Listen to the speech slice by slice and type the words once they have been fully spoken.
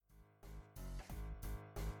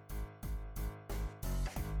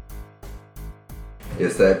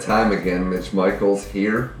It's that time again. Mitch Michaels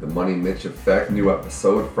here, the Money Mitch Effect, new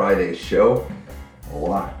episode, Friday show. A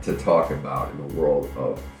lot to talk about in the world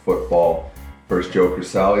of football. First, Joe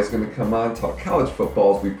Crisali is going to come on, talk college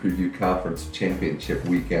football as we preview conference championship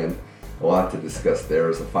weekend. A lot to discuss there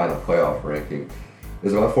as the final playoff ranking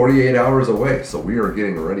is about 48 hours away. So we are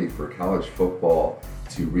getting ready for college football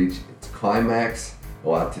to reach its climax. A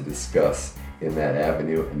lot to discuss in that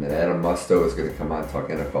avenue. And then Adam Musto is going to come on, talk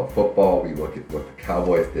NFL football. We look at what the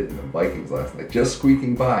Cowboys did to the Vikings last night, just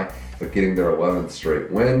squeaking by, but getting their 11th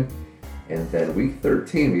straight win. And then week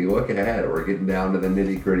 13, we look ahead. We're getting down to the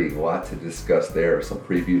nitty-gritty. A lot to discuss there. Some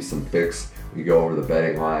previews, some picks. We go over the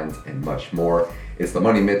betting lines and much more. It's the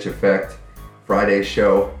Money Mitch Effect Friday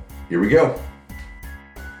show. Here we go.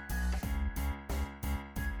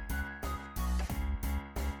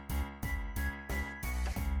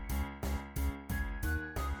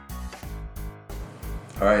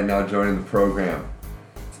 All right, now joining the program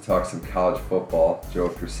to talk some college football, Joe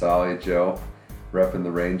Crisali. Joe, repping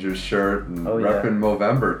the Rangers shirt and repping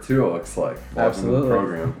Movember too, it looks like. Absolutely. The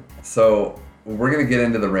program. So we're going to get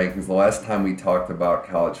into the rankings. The last time we talked about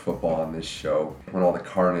college football on this show, when all the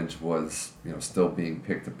carnage was still being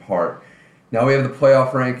picked apart. Now we have the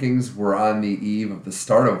playoff rankings. We're on the eve of the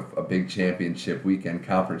start of a big championship weekend,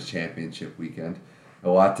 conference championship weekend. A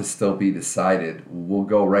lot to still be decided. We'll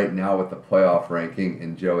go right now with the playoff ranking.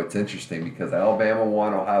 And Joe, it's interesting because Alabama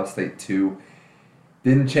 1, Ohio State 2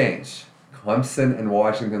 didn't change. Clemson and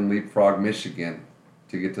Washington leapfrog Michigan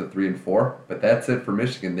to get to 3 and 4, but that's it for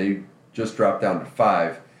Michigan. They just dropped down to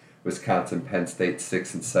 5. Wisconsin, Penn State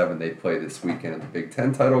 6 and 7. They play this weekend in the Big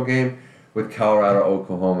Ten title game with Colorado,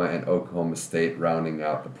 Oklahoma, and Oklahoma State rounding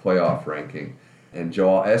out the playoff ranking. And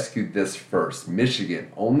Joe, I'll ask you this first.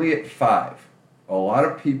 Michigan only at 5. A lot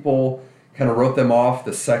of people kind of wrote them off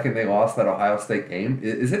the second they lost that Ohio State game.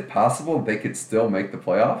 Is it possible they could still make the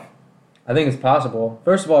playoff? I think it's possible.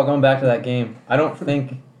 First of all, going back to that game, I don't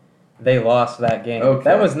think they lost that game. Okay.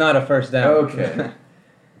 That was not a first down. Okay.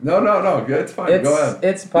 No. Good. It's fine. Go ahead.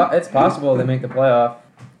 It's possible they make the playoff.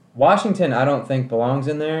 Washington, I don't think belongs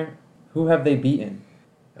in there. Who have they beaten?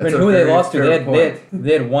 Who they lost to?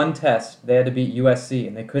 They had one test. They had to beat USC,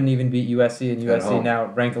 and they couldn't even beat USC, and USC now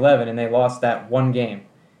ranked 11, and they lost that one game.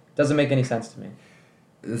 Doesn't make any sense to me.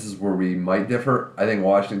 This is where we might differ. I think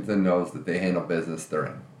Washington knows that they handle business they're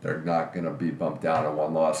in. They're not going to be bumped down a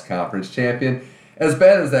one-loss conference champion. As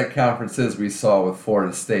bad as that conference is, we saw with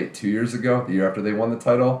Florida State 2 years ago, the year after they won the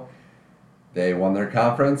title. They won their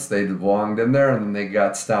conference, they belonged in there, and then they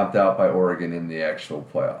got stomped out by Oregon in the actual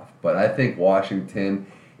playoff. But I think Washington,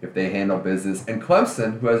 if they handle business, and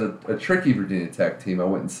Clemson, who has a tricky Virginia Tech team, I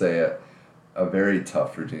wouldn't say a very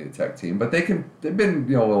tough Virginia Tech team, but they've been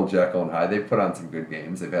a little Jekyll and Hyde. They've put on some good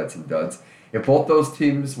games. They've had some duds. If both those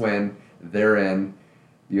teams win, they're in.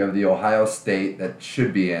 You have the Ohio State that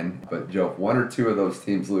should be in, but Joe, if one or two of those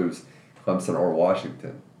teams lose, Clemson or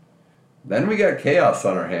Washington, then we got chaos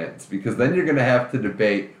on our hands, because then you're going to have to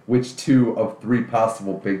debate which 2 of 3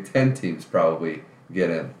 possible Big Ten teams probably get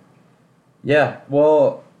in. Yeah,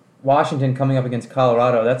 well, Washington coming up against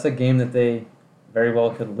Colorado, that's a game that they very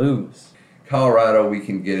well could lose. Colorado we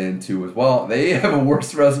can get into as well. They have a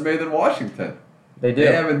worse resume than Washington. They do.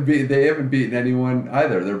 They haven't beaten anyone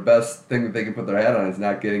either. Their best thing that they can put their hat on is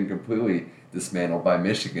not getting completely dismantled by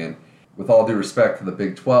Michigan. With all due respect to the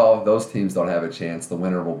Big 12, those teams don't have a chance. The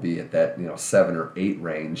winner will be at that 7 or 8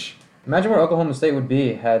 range. Imagine where Oklahoma State would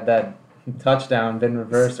be had that touchdown been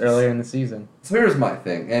reversed earlier in the season. So here's my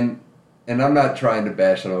thing, and I'm not trying to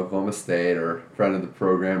bash on Oklahoma State or friend of the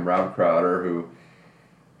program, Rob Crowder, who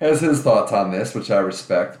has his thoughts on this, which I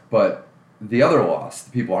respect, but the other loss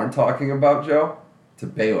that people aren't talking about, Joe, to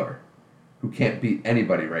Baylor, who can't beat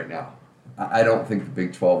anybody right now. I don't think the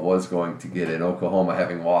Big 12 was going to get in. Oklahoma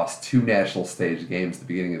having lost 2 national stage games at the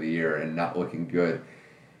beginning of the year and not looking good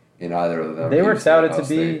in either of them. They were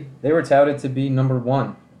touted to be number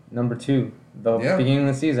 1, number 2. The beginning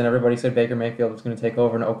of the season, everybody said Baker Mayfield was going to take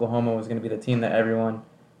over and Oklahoma was going to be the team that everyone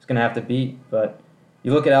was going to have to beat. But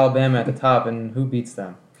you look at Alabama at the top, and who beats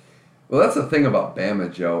them? Well, that's the thing about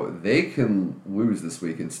Bama, Joe. They can lose this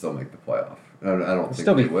week and still make the playoff. I don't think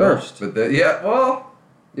still they be will. First. But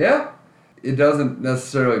it doesn't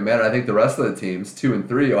necessarily matter. I think the rest of the teams, 2 and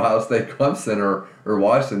 3, Ohio State, Clemson, or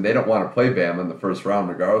Washington, they don't want to play Bama in the first round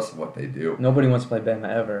regardless of what they do. Nobody wants to play Bama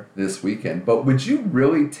ever. This weekend. But would you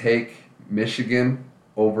really take Michigan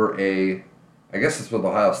over I guess it's with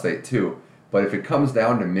Ohio State too, but if it comes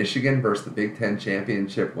down to Michigan versus the Big Ten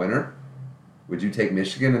championship winner, would you take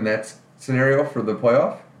Michigan in that scenario for the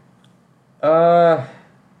playoff?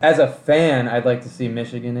 As a fan, I'd like to see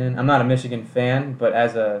Michigan in. I'm not a Michigan fan, but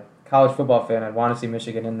as a college football fan, I'd want to see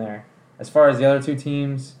Michigan in there. As far as the other two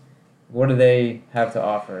teams, what do they have to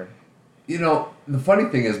offer? You know, the funny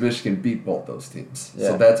thing is Michigan beat both those teams. Yeah.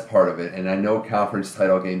 So that's part of it. And I know conference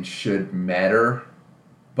title games should matter,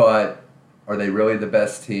 but are they really the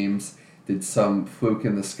best teams? Did some fluke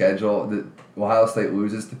in the schedule? Ohio State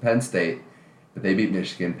loses to Penn State, but they beat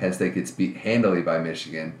Michigan. Penn State gets beat handily by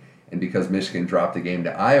Michigan. And because Michigan dropped a game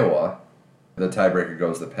to Iowa, the tiebreaker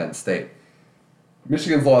goes to Penn State.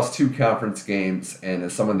 Michigan's lost 2 conference games, and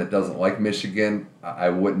as someone that doesn't like Michigan, I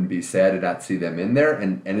wouldn't be sad to not see them in there.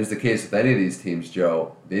 And as the case with any of these teams,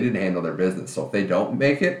 Joe, they didn't handle their business. So if they don't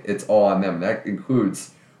make it, it's all on them. That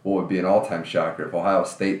includes what would be an all-time shocker if Ohio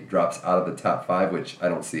State drops out of the top 5, which I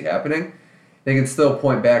don't see happening. They can still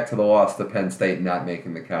point back to the loss to Penn State not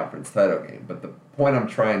making the conference title game. But the point I'm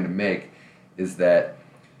trying to make is that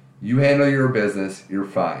you handle your business, you're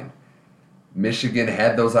fine. Michigan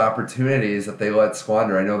had those opportunities that they let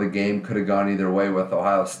squander. I know the game could have gone either way with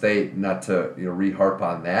Ohio State, not to re-harp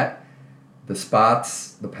on that. The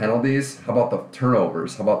spots, the penalties, how about the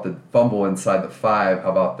turnovers? How about the fumble inside the 5?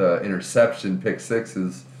 How about the interception, pick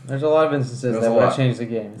sixes? There's a lot of instances that would have changed the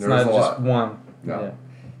game. It's not just one. No. Yeah.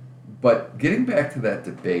 But getting back to that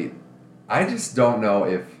debate, I just don't know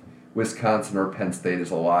if Wisconsin or Penn State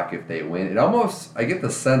is a lock if they win. I get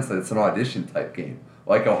the sense that it's an audition type game,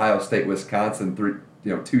 like Ohio State, Wisconsin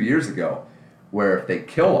 2 years ago, where if they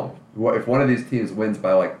kill them, if one of these teams wins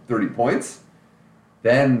by like 30 points,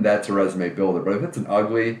 then that's a resume builder. But if it's an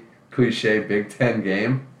ugly, cliche Big Ten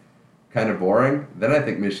game, kind of boring, then I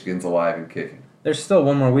think Michigan's alive and kicking. There's still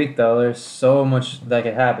one more week, though. There's so much that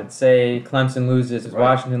could happen. Say Clemson loses, Right.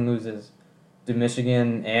 Washington loses. Do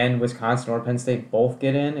Michigan and Wisconsin or Penn State both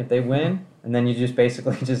get in if they win? And then you just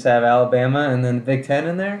basically just have Alabama and then the Big Ten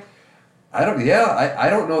in there? I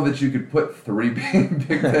don't know that you could put 3 Big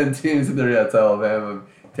Ten teams in there. Yeah, it's Alabama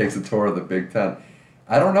takes a tour of the Big Ten.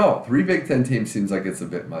 I don't know. 3 Big Ten teams seems like it's a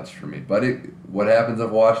bit much for me. But what happens if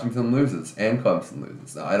Washington loses and Clemson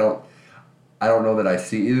loses? Now, I don't know that I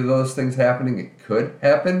see either of those things happening. It could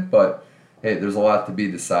happen, but hey, there's a lot to be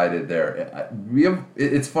decided there.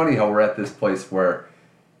 It's funny how we're at this place where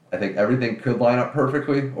I think everything could line up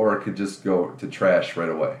perfectly, or it could just go to trash right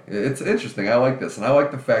away. It's interesting. I like this, and I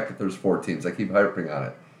like the fact that there's 4 teams. I keep harping on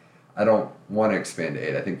it. I don't want to expand to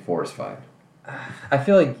 8. I think 4 is fine. I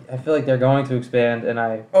feel like they're going to expand, and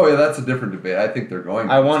Oh yeah, that's a different debate. I think they're going.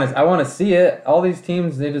 I want to see it. All these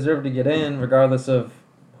teams, they deserve to get in, regardless of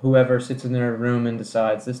whoever sits in their room and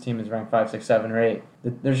decides this team is ranked 5, 6, 7, or 8.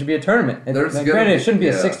 There should be a tournament. Granted, it shouldn't be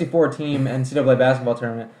a 64-team NCAA basketball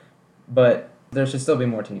tournament, but there should still be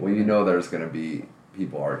more teams. Well, there's going to be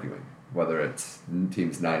people arguing, whether it's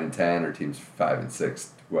teams 9 and 10 or teams 5 and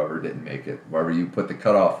 6, whoever didn't make it. Wherever you put the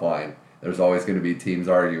cutoff line, there's always going to be teams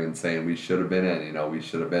arguing, saying we should have been in, we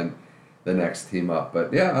should have been the next team up.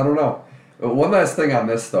 But yeah, I don't know. One last thing on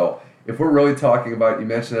this, though. If we're really talking about, you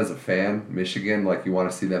mentioned as a fan, Michigan, like you want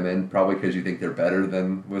to see them in, probably because you think they're better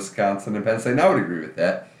than Wisconsin and Penn State, and I would agree with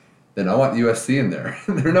that. Then I want USC in there.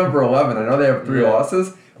 They're number 11. I know they have 3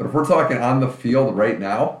 losses, but if we're talking on the field right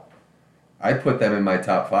now, I'd put them in my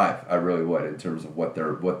top 5. I really would, in terms of what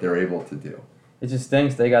they're able to do. It just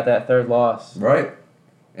stinks they got that 3rd loss. Right.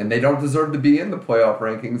 And they don't deserve to be in the playoff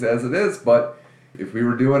rankings as it is, but if we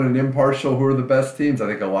were doing an impartial who are the best teams, I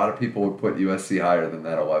think a lot of people would put USC higher than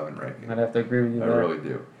that 11 ranking. I'd have to agree with you I there. really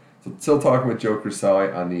do. So still talking with Joe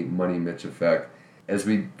Cruselli on the Money Mitch effect. As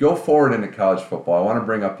we go forward into college football, I want to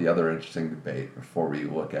bring up the other interesting debate before we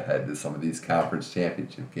look ahead to some of these conference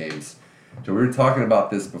championship games. So we were talking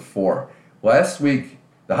about this before. Last week,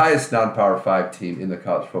 the highest non-Power 5 team in the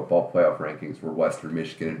college football playoff rankings were Western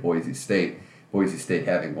Michigan and Boise State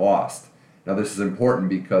having lost. Now, this is important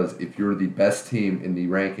because if you're the best team in the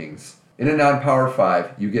rankings, in a non-Power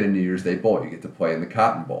 5, you get a New Year's Day Bowl. You get to play in the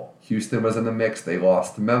Cotton Bowl. Houston was in the mix. They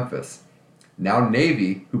lost to Memphis. Now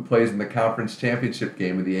Navy, who plays in the conference championship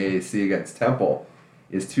game with the AAC against Temple,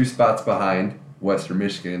 is 2 spots behind Western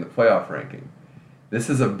Michigan in the playoff ranking. This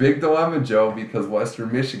is a big dilemma, Joe, because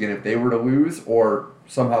Western Michigan, if they were to lose or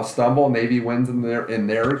somehow stumble, Navy wins in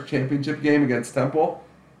their championship game against Temple,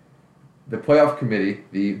 the playoff committee,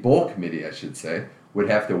 the bowl committee, I should say, would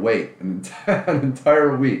have to wait an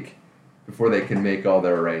entire week before they can make all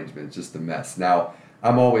their arrangements. Just a mess. Now,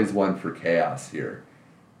 I'm always one for chaos here.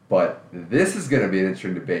 But this is going to be an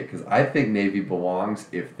interesting debate because I think Navy belongs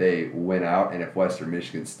if they win out and if Western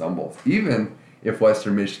Michigan stumbles. Even if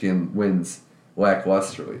Western Michigan wins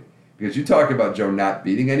lacklusterly. Because you talk about, Joe, not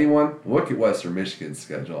beating anyone, look at Western Michigan's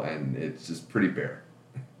schedule and it's just pretty bare.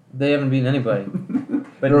 They haven't beaten anybody.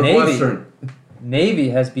 But Navy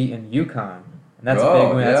has beaten UConn. And that's a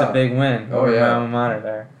big win. Yeah. That's a big win over my yeah. alma mater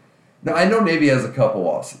there. Now, I know Navy has a couple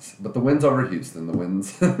losses, but the wins over Houston, the win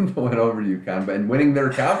over UConn, and winning their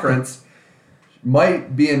conference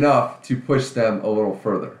might be enough to push them a little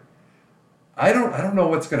further. I don't know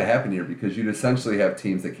what's going to happen here because you'd essentially have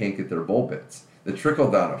teams that can't get their bowl bids. The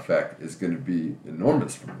trickle-down effect is going to be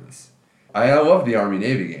enormous from this. I love the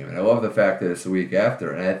Army-Navy game, and I love the fact that it's a week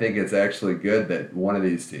after, and I think it's actually good that one of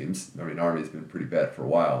these teams, I mean, Army's been pretty bad for a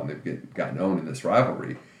while, and they've gotten owned in this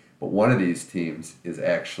rivalry, but one of these teams is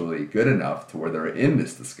actually good enough to where they're in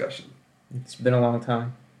this discussion. It's been a long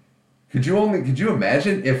time. Could you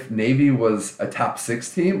imagine if Navy was a top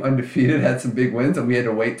 6 team, undefeated, had some big wins, and we had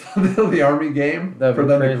to wait till the Army game for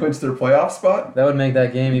them to clinch their playoff spot? That would make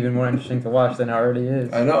that game even more interesting to watch than it already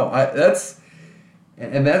is. I know.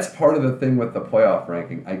 That's part of the thing with the playoff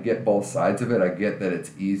ranking. I get both sides of it. I get that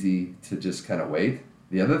it's easy to just kind of wait.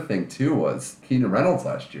 The other thing, too, was Keenan Reynolds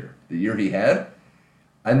last year. The year he had,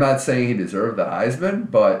 I'm not saying he deserved the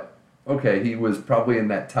Heisman, but, okay, he was probably in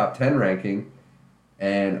that top 10 ranking,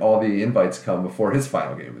 and all the invites come before his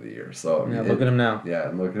final game of the year. So yeah, look at him now. Yeah,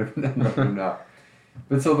 and look at him now.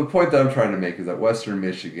 But so the point that I'm trying to make is that Western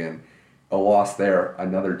Michigan, a loss there,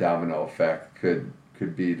 another domino effect could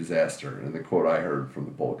be a disaster. And the quote I heard from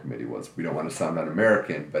the bowl committee was, "We don't want to sound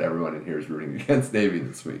un-American, but everyone in here is rooting against Navy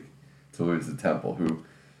this week to lose to Temple." Who,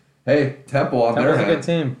 hey, Temple on their hand, Temple's a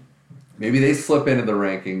good team. Maybe they slip into the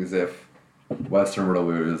rankings if Western were to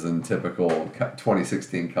lose in typical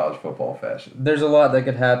 2016 college football fashion. There's a lot that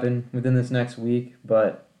could happen within this next week,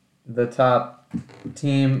 but the top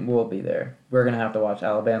team will be there. We're going to have to watch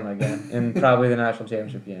Alabama again in probably the national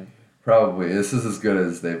championship game. Probably. This is as good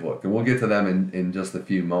as they've looked. And we'll get to them in just a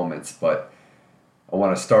few moments, but I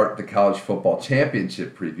want to start the college football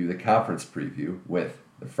championship preview, the conference preview, with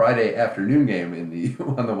the Friday afternoon game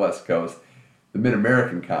on the West Coast, the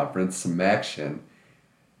Mid-American Conference, some action.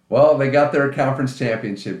 Well, they got their conference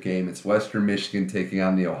championship game. It's Western Michigan taking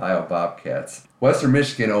on the Ohio Bobcats. Western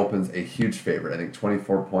Michigan opens a huge favorite. I think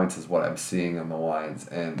 24 points is what I'm seeing on the lines,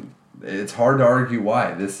 and it's hard to argue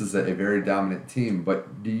why. This is a very dominant team,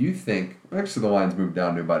 but do you think, actually the lines moved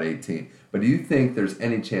down to about 18, but do you think there's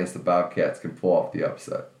any chance the Bobcats can pull off the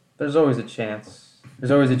upset? There's always a chance.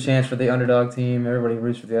 There's always a chance for the underdog team. Everybody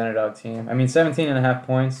roots for the underdog team. I mean, 17.5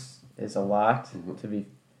 points is a lot to be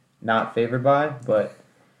not favored by, but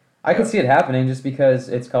I can see it happening just because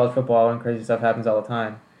it's college football and crazy stuff happens all the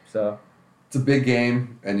time. So it's a big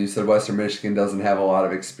game, and you said Western Michigan doesn't have a lot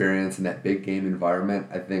of experience in that big game environment.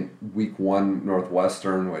 I think week 1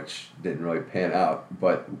 Northwestern, which didn't really pan out,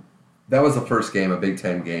 but that was the first game, a Big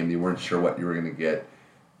Ten game. You weren't sure what you were going to get.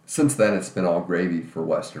 Since then, it's been all gravy for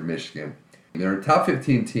Western Michigan. They're a top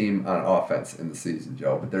 15 team on offense in the season,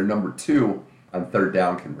 Joe, but they're number 2 on third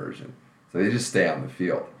down conversion. So they just stay on the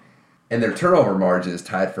field. And their turnover margin is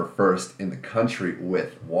tied for first in the country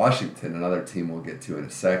with Washington, another team we'll get to in a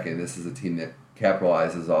second. This is a team that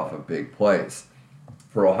capitalizes off of big plays.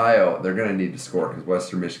 For Ohio, they're going to need to score because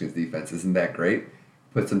Western Michigan's defense isn't that great.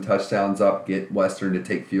 Put some touchdowns up, get Western to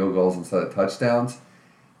take field goals instead of touchdowns.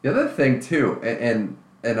 The other thing, too, and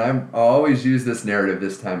I'll always use this narrative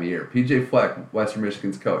this time of year. P.J. Fleck, Western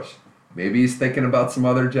Michigan's coach. Maybe he's thinking about some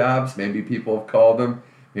other jobs. Maybe people have called him.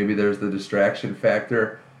 Maybe there's the distraction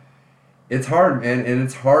factor. It's hard, man, and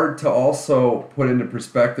it's hard to also put into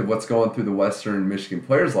perspective what's going through the Western Michigan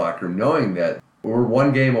players' locker room, knowing that we're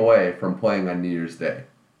one game away from playing on New Year's Day.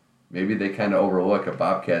 Maybe they kind of overlook a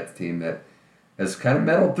Bobcats team that has kind of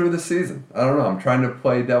meddled through the season. I don't know. I'm trying to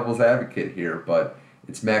play devil's advocate here, but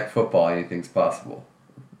it's MAC football. Anything's possible.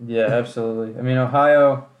 Yeah, absolutely. I mean,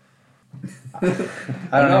 Ohio,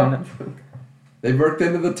 I don't know. They worked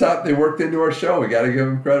into the top. They worked into our show. We got to give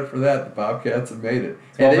them credit for that. The Bobcats have made it.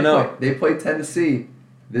 And they played Tennessee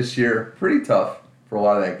this year. Pretty tough for a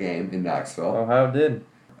lot of that game in Knoxville. Ohio did.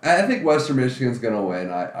 I think Western Michigan's going to win.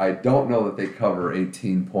 I don't know that they cover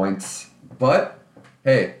 18 points. But,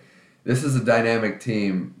 hey, this is a dynamic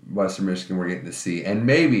team, Western Michigan, we're getting to see. And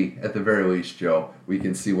maybe, at the very least, Joe, we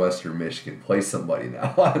can see Western Michigan play somebody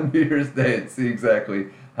now on New Year's Day and see exactly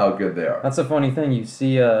how good they are. That's a funny thing. You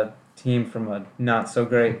see a team from a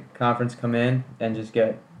not-so-great conference come in and just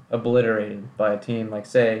get obliterated by a team like,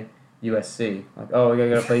 say, USC. Like, oh, you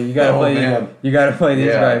gotta play these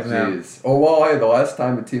guys now. Oh, well, hey, the last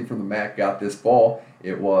time a team from the MAC got this ball,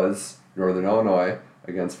 it was Northern Illinois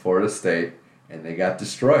against Florida State, and they got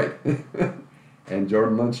destroyed. And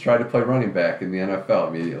Jordan Lynch tried to play running back in the NFL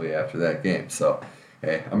immediately after that game. So,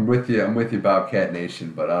 hey, I'm with you, Bobcat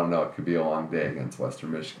Nation, but I don't know, it could be a long day against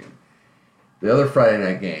Western Michigan. The other Friday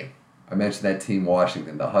night game, I mentioned that team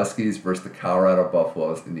Washington, the Huskies versus the Colorado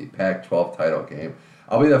Buffaloes in the Pac-12 title game.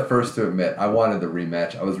 I'll be the first to admit I wanted the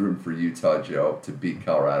rematch. I was rooting for Utah, Joe, to beat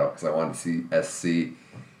Colorado because I wanted to see SC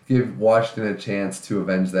give Washington a chance to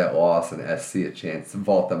avenge that loss and SC a chance to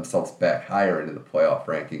vault themselves back higher into the playoff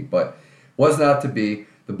ranking. But was not to be.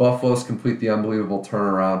 The Buffaloes complete the unbelievable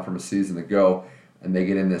turnaround from a season ago, and they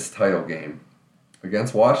get in this title game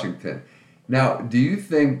against Washington. Now, do you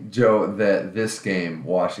think, Joe, that this game,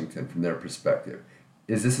 Washington, from their perspective,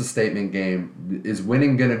 is this a statement game? Is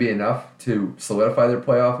winning going to be enough to solidify their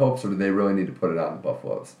playoff hopes, or do they really need to put it on the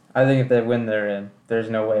Buffaloes? I think if they win, they're in. There's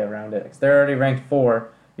no way around it. 'Cause they're already ranked 4.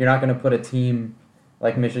 You're not going to put a team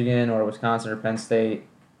like Michigan or Wisconsin or Penn State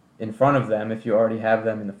in front of them if you already have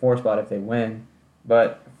them in the 4 spot if they win.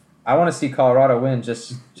 But I want to see Colorado win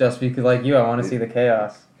just because, like you, I want to see the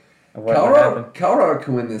chaos of what happened. Colorado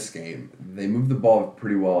can win this game. They move the ball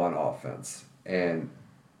pretty well on offense. And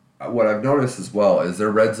what I've noticed as well is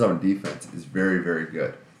their red zone defense is very, very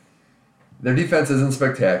good. Their defense isn't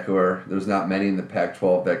spectacular. There's not many in the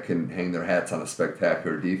Pac-12 that can hang their hats on a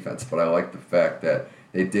spectacular defense, but I like the fact that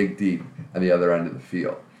they dig deep on the other end of the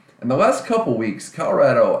field. In the last couple weeks,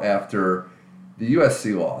 Colorado, after the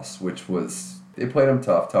USC loss, which was, they played them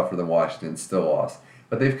tougher than Washington, still lost,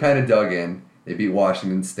 but they've kind of dug in. They beat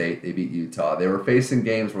Washington State, they beat Utah. They were facing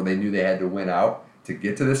games where they knew they had to win out to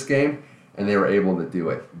get to this game, and they were able to do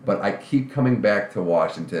it. But I keep coming back to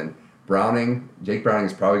Washington. Jake Browning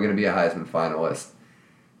is probably going to be a Heisman finalist.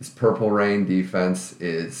 This Purple Rain defense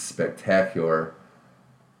is spectacular.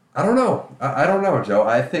 I don't know. I don't know, Joe.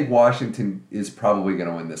 I think Washington is probably going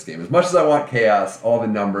to win this game. As much as I want chaos, all the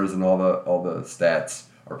numbers and all the stats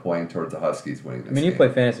are pointing towards the Huskies winning this game. I mean, you play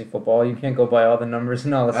fantasy football. You can't go by all the numbers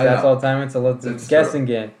and all the stats all the time. It's a guessing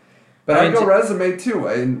game. But I go resume, too.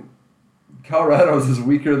 And Colorado's is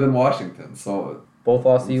weaker than Washington. So both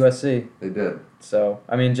lost to USC. They did. So,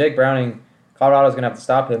 I mean, Jake Browning, Colorado's going to have to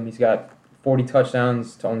stop him. He's got 40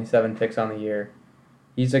 touchdowns to only 7 picks on the year.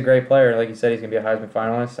 He's a great player. Like you said, he's going to be a Heisman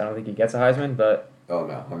finalist. I don't think he gets a Heisman, but... Oh,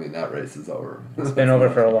 no. I mean, that race is over. It's been over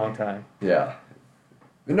for a long time. Yeah.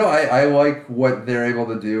 No, I like what they're able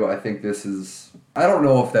to do. I think this is... I don't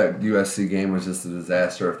know if that USC game was just a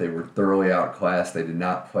disaster, if they were thoroughly outclassed. They did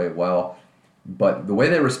not play well. But the way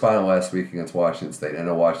they responded last week against Washington State, I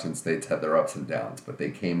know Washington State's had their ups and downs, but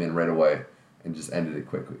they came in right away and just ended it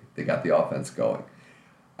quickly. They got the offense going.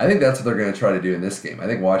 I think that's what they're going to try to do in this game. I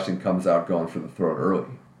think Washington comes out going for the throat early.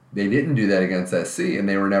 They didn't do that against SC, and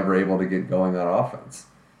they were never able to get going on offense.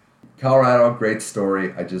 Colorado, great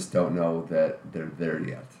story. I just don't know that they're there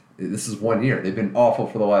yet. This is 1 year. They've been awful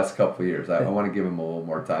for the last couple of years. I want to give them a little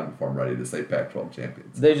more time before I'm ready to say Pac-12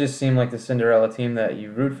 champions. They just seem like the Cinderella team that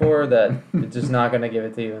you root for that it's just not going to give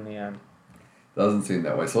it to you in the end. Doesn't seem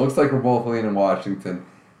that way. So it looks like we're both leaning Washington.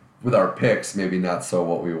 With our picks, maybe not so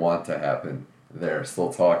what we want to happen there.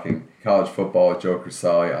 Still talking college football with Joe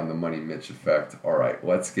Crisali on the Money Mitch Effect. All right,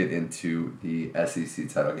 let's get into the SEC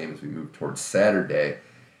title game as we move towards Saturday.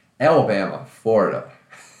 Alabama, Florida.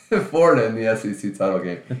 Florida in the SEC title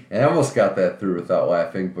game. And I almost got that through without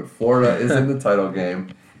laughing, but Florida is in the title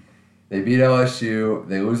game. They beat LSU.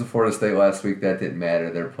 They lose to Florida State last week. That didn't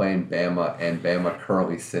matter. They're playing Bama, and Bama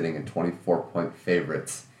currently sitting in 24-point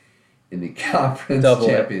favorites in the conference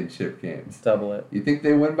championship games. Double it. You think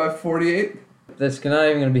they win by 48? This not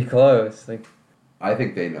even going to be close. I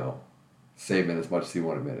think they know, Saban, as much as he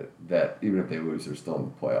won't admit it, that even if they lose, they're still in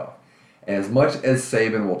the playoff. And as much as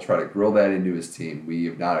Saban will try to grill that into his team, we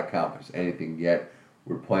have not accomplished anything yet.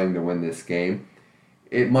 We're playing to win this game.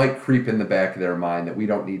 It might creep in the back of their mind that we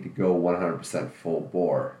don't need to go 100% full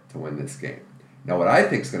bore to win this game. Now, what I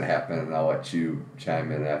think is going to happen, and I'll let you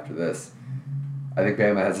chime in after this, I think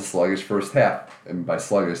Bama has a sluggish first half. And by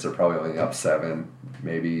sluggish, they're probably only up 7,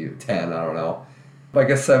 maybe 10, I don't know. Like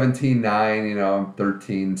a 17-9,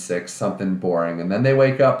 13-6, something boring. And then they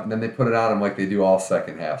wake up and then they put it on them like they do all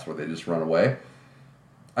second halves where they just run away.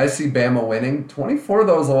 I see Bama winning. 24,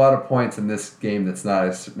 though, is a lot of points in this game that's not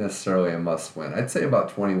necessarily a must-win. I'd say about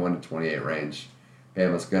 21 to 28 range.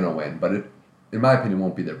 Bama's going to win. But it, in my opinion,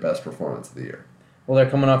 won't be their best performance of the year. Well, they're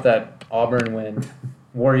coming off that Auburn win.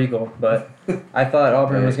 War Eagle. But I thought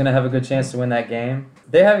Auburn was going to have a good chance to win that game.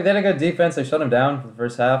 They had a good defense. They shut them down for the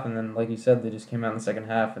first half, and then, like you said, they just came out in the second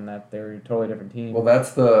half, and that they were a totally different team. Well,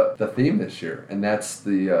 that's the theme this year, and that's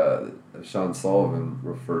the Sean Sullivan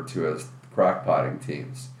referred to as crock-potting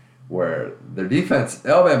teams, where their defense,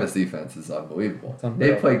 Alabama's defense, is unbelievable.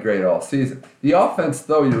 They played great all season. The offense,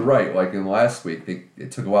 though, you're right. Like in last week,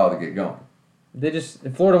 it took a while to get going.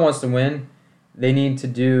 If Florida wants to win, they need to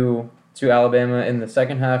do to Alabama in the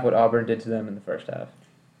second half what Auburn did to them in the first half.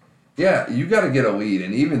 Yeah, you got to get a lead,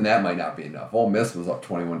 and even that might not be enough. Ole Miss was up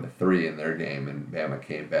 21-3 in their game, and Bama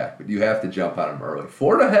came back. But you have to jump on them early.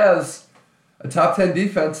 Florida has a top 10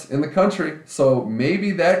 defense in the country, so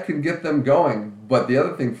maybe that can get them going. But the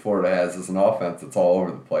other thing Florida has is an offense that's all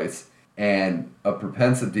over the place, and a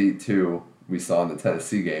propensity to, we saw in the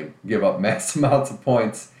Tennessee game, give up mass amounts of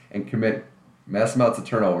points and commit mass amounts of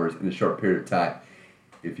turnovers in a short period of time.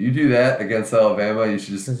 If you do that against Alabama, you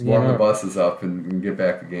should just warm the buses up and get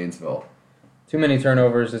back to Gainesville. Too many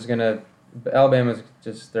turnovers is going to... Alabama's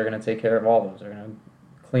just... They're going to take care of all those. They're going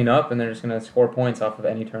to clean up, and they're just going to score points off of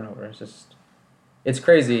any turnover. It's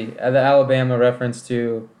crazy. The Alabama reference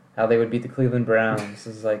to how they would beat the Cleveland Browns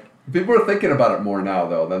is like... People are thinking about it more now,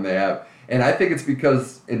 though, than they have. And I think it's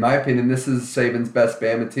because, in my opinion, this is Saban's best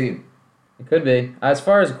Bama team. It could be. As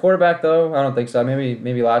far as a quarterback, though, I don't think so.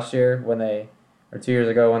 Maybe last year when they... Or 2 years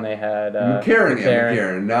ago when they had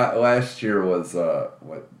McCarron. Not last year was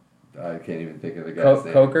what I can't even think of the guy's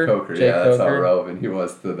name. Coker. Yeah, that's how relevant he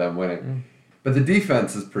was to them winning. Mm. But the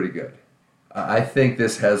defense is pretty good. I think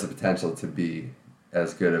this has the potential to be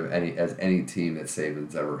as good as any team that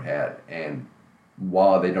Saban's ever had. And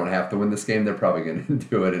while they don't have to win this game, they're probably going to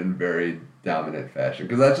do it in very dominant fashion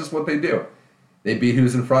because that's just what they do. They beat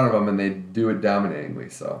who's in front of them and they do it dominatingly.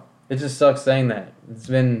 So. It just sucks saying that. It's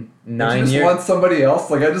been 9 years. You just want somebody else?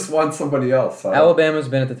 Like, I just want somebody else. Alabama's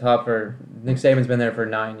been at the top for... Nick Saban's been there for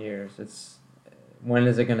 9 years. When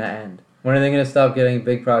is it going to end? When are they going to stop getting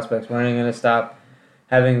big prospects? When are they going to stop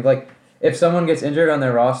having... Like, if someone gets injured on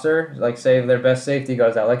their roster, like, say their best safety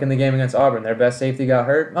goes out, like in the game against Auburn, their best safety got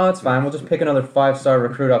hurt, oh, it's fine. We'll just pick another 5-star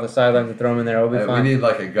recruit off the sidelines and throw him in there. It'll be fine.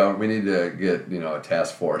 We need to get, a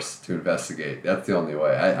task force to investigate. That's the only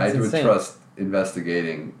way. I would trust...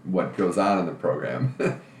 investigating what goes on in the program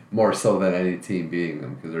more so than any team beating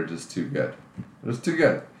them because they're just too good. They're just too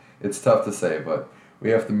good. It's tough to say, but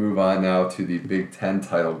we have to move on now to the Big Ten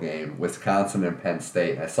title game, Wisconsin and Penn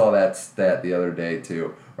State. I saw that stat the other day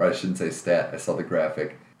too, or I shouldn't say stat, I saw the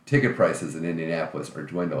graphic. Ticket prices in Indianapolis are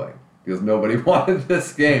dwindling because nobody wanted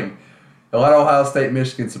this game. A lot of Ohio State,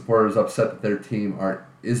 Michigan supporters upset that their team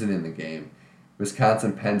isn't in the game.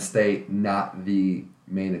 Wisconsin, Penn State, not the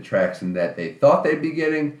main attraction that they thought they'd be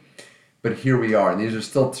getting, but here we are, and these are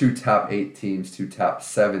still 2 top 8 teams, 2 top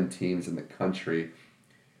 7 teams in the country.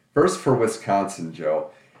 First for Wisconsin,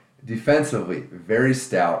 Joe, defensively very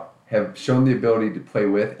stout, have shown the ability to play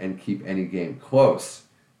with and keep any game close,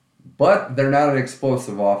 but they're not an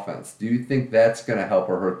explosive offense. Do you think that's going to help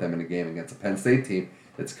or hurt them in a game against a Penn State team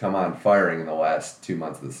that's come on firing in the last 2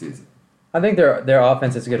 months of the season? I think their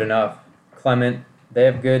offense is good enough. Clement, they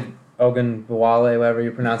have good Ogunbowale, whatever you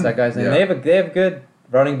pronounce that guy's name. Yeah. They have good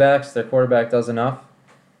running backs. Their quarterback does enough.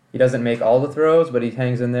 He doesn't make all the throws, but he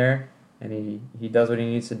hangs in there and he does what he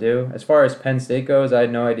needs to do. As far as Penn State goes, I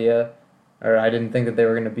had no idea, or I didn't think that they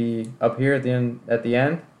were going to be up here at the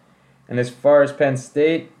end. And as far as Penn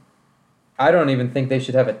State, I don't even think they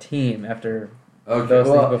should have a team after those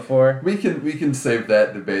things before. We can save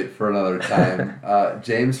that debate for another time.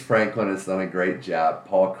 James Franklin has done a great job.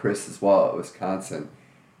 Paul Chryst as well at Wisconsin.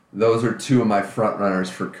 Those are 2 of my front runners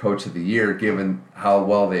for Coach of the Year, given how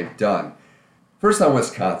well they've done. First on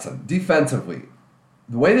Wisconsin, defensively,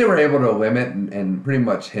 the way they were able to limit and pretty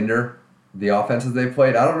much hinder the offenses they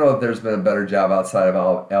played, I don't know if there's been a better job outside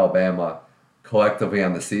of Alabama collectively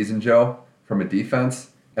on the season, Joe, from a defense.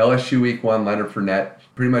 LSU Week 1, Leonard Fournette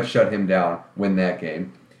pretty much shut him down, win that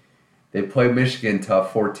game. They played Michigan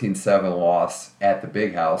tough, 14-7 loss at the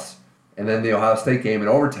Big House. And then the Ohio State game in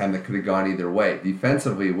overtime that could have gone either way.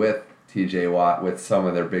 Defensively, with T.J. Watt, with some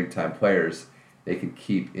of their big-time players, they could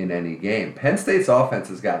keep in any game. Penn State's offense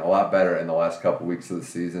has gotten a lot better in the last couple weeks of the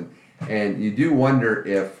season. And you do wonder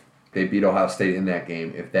if they beat Ohio State in that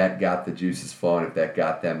game, if that got the juices flowing, if that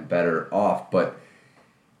got them better off. But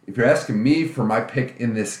if you're asking me for my pick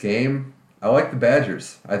in this game, I like the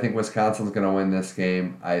Badgers. I think Wisconsin's going to win this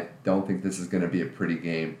game. I don't think this is going to be a pretty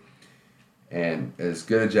game. And as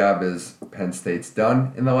good a job as Penn State's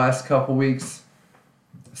done in the last couple weeks,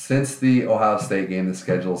 since the Ohio State game, the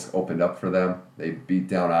schedule's opened up for them. They beat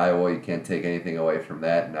down Iowa. You can't take anything away from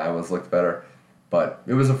that, and Iowa's looked better. But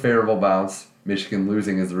it was a favorable bounce. Michigan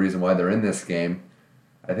losing is the reason why they're in this game.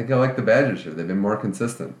 I think I like the Badgers here. They've been more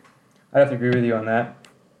consistent. I'd have to agree with you on that.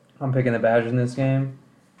 I'm picking the Badgers in this game.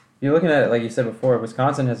 You're looking at it, like you said before,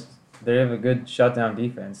 Wisconsin they have a good shutdown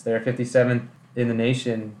defense. They're 57th in the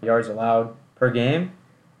nation yards allowed per game.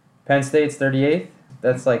 Penn State's 38th.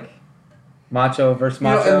 That's like macho versus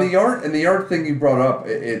macho. And the yard thing you brought up,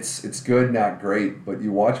 it's good, not great. But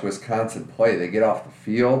you watch Wisconsin play; they get off the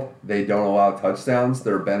field, they don't allow touchdowns.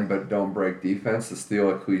 They're bend but don't break defense. To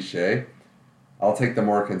steal a cliche, I'll take the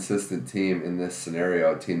more consistent team in this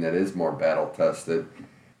scenario, a team that is more battle-tested.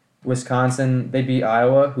 Wisconsin, they beat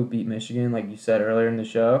Iowa, who beat Michigan, like you said earlier in the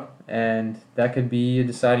show, and that could be a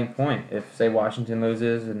deciding point. If, say, Washington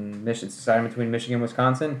loses and it's deciding between Michigan and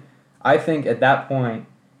Wisconsin, I think at that point,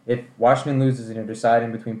 if Washington loses and you're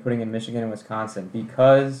deciding between putting in Michigan and Wisconsin,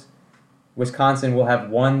 because Wisconsin will have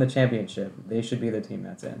won the championship, they should be the team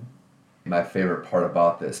that's in. My favorite part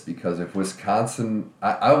about this, because if Wisconsin,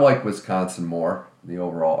 I like Wisconsin more, the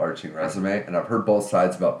overall arching resume, and I've heard both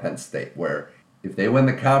sides about Penn State, where if they win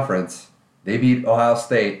the conference, they beat Ohio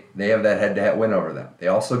State, they have that head-to-head win over them. They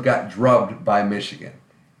also got drubbed by Michigan.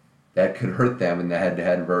 That could hurt them in the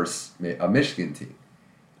head-to-head versus a Michigan team.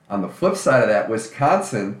 On the flip side of that,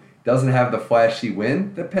 Wisconsin doesn't have the flashy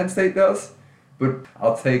win that Penn State does, but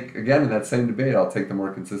I'll take, again, in that same debate, I'll take the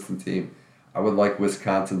more consistent team. I would like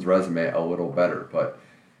Wisconsin's resume a little better, but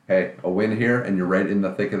hey, a win here, and you're right in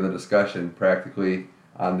the thick of the discussion, practically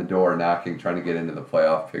on the door, knocking, trying to get into the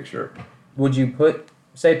playoff picture. Would you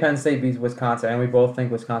say Penn State beats Wisconsin, and we both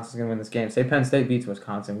think Wisconsin's going to win this game. Say Penn State beats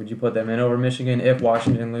Wisconsin. Would you put them in over Michigan if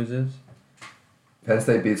Washington loses? Penn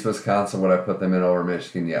State beats Wisconsin. Would I put them in over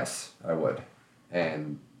Michigan? Yes, I would.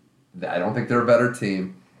 And I don't think they're a better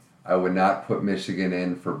team. I would not put Michigan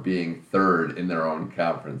in for being third in their own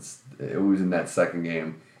conference. Losing that second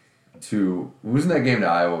game losing that game to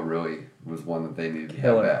Iowa really was one that they needed to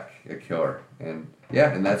have back. A killer. And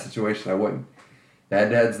yeah, in that situation, I wouldn't.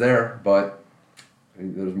 Head-to-head's there, but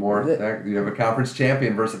there's more. You have a conference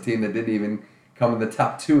champion versus a team that didn't even come in the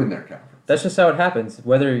top 2 in their conference. That's just how it happens,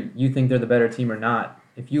 whether you think they're the better team or not.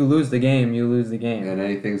 If you lose the game, you lose the game. And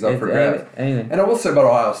anything's up for grabs. Anything. And I will say about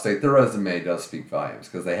Ohio State, their resume does speak volumes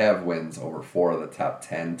because they have wins over 4 of the top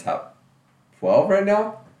 10, top 12 right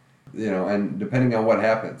now. And depending on what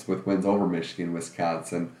happens with wins over Michigan,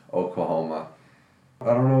 Wisconsin, Oklahoma, I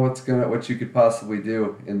don't know what you could possibly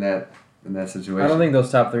do in that situation. I don't think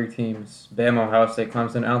those top 3 teams, Bama, Ohio State,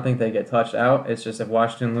 Clemson, I don't think they get touched out. It's just if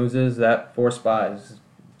Washington loses, that 4 spot is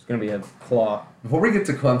going to be a claw. Before we get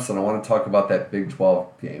to Clemson, I want to talk about that Big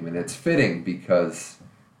 12 game, and it's fitting because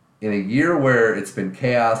in a year where it's been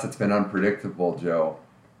chaos, it's been unpredictable, Joe,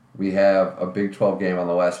 we have a Big 12 game on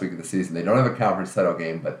the last week of the season. They don't have a conference title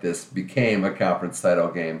game, but this became a conference title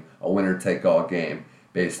game, a winner-take-all game,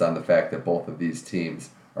 based on the fact that both of these teams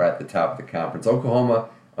are at the top of the conference. Oklahoma,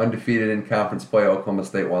 undefeated in conference play. Oklahoma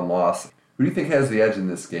State, 1 loss. Who do you think has the edge in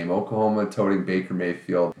this game? Oklahoma toting Baker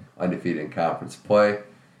Mayfield, undefeated in conference play.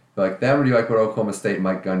 Do you like them, or do you like what Oklahoma State and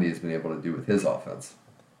Mike Gundy has been able to do with his offense?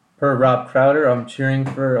 Per Rob Crowder, I'm cheering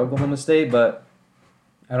for Oklahoma State, but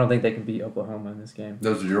I don't think they can beat Oklahoma in this game.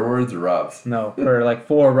 Those are your words or Rob's? No, for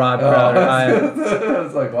Rob Crowder. I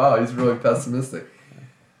was like, wow, he's really pessimistic.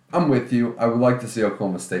 I'm with you. I would like to see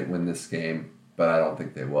Oklahoma State win this game, but I don't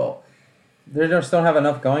think they will. They just don't have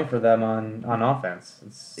enough going for them on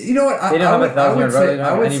offense. You know what? They don't have 1,000-yard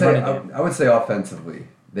running. I would say offensively,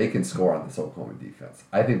 they can score on this Oklahoma defense.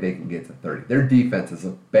 I think they can get to 30. Their defenses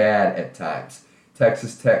look bad at times.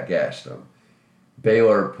 Texas Tech gashed them.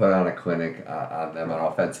 Baylor put on a clinic on them on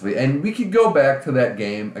offensively. And we could go back to that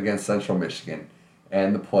game against Central Michigan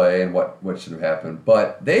and the play and what should have happened.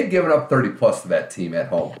 But they've given up 30-plus to that team at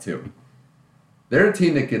home, too. They're a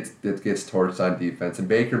team that gets torched on defense, and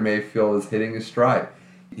Baker Mayfield is hitting his stride.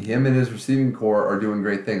 Him and his receiving core are doing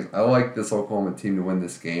great things. I like this Oklahoma team to win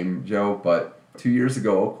this game, Joe, but 2 years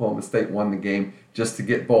ago, Oklahoma State won the game just to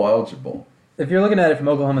get bowl eligible. If you're looking at it from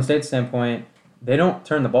Oklahoma State's standpoint, they don't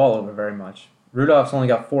turn the ball over very much. Rudolph's only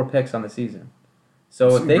got 4 picks on the season.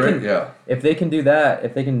 So if they can do that,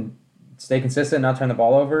 if they can stay consistent and not turn the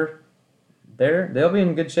ball over, they'll be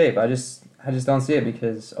in good shape. I just don't see it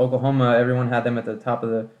because Oklahoma, everyone had them at the top of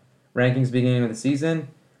the rankings beginning of the season,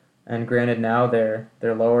 and granted now they're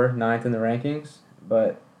lower, 9th in the rankings,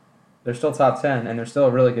 but they're still top 10 and they're still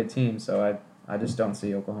a really good team. So I just don't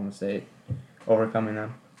see Oklahoma State overcoming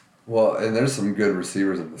them. Well, and there's some good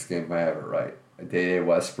receivers in this game, if I have it right. Dede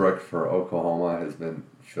Westbrook for Oklahoma has been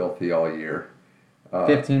filthy all year.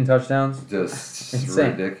 15 touchdowns. Just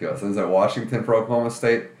ridiculous. And is that Washington for Oklahoma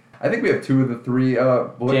State? I think we have 2 of the 3.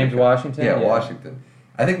 James Washington? Yeah, Washington.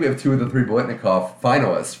 I think we have 2 of the 3 Biletnikoff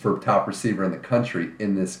finalists for top receiver in the country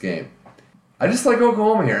in this game. I just like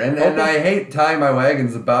Oklahoma here. And I hate tying my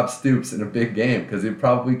wagons to Bob Stoops in a big game because he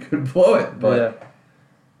probably could blow it. But yeah.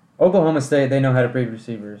 Oklahoma State, they know how to breed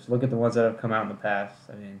receivers. Look at the ones that have come out in the past.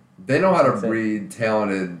 I mean, they know how to breed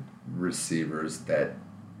talented receivers that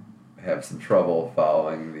have some trouble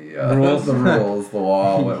following the rules, the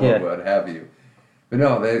law, what have you. But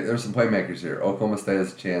no, there's some playmakers here. Oklahoma State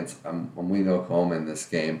has a chance. I'm leaning Oklahoma in this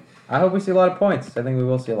game. I hope we see a lot of points. I think we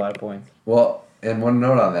will see a lot of points. Well, And one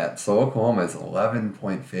note on that. So Oklahoma is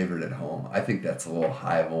 11-point favorite at home. I think that's a little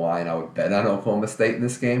high of a line. I would bet on Oklahoma State in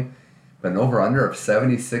this game. But an over-under of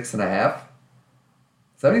 76.5.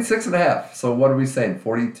 76.5. So what are we saying?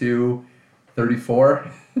 42-34?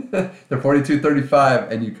 They're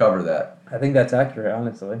 42-35, and you cover that. I think that's accurate,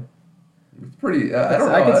 honestly. It's pretty... I don't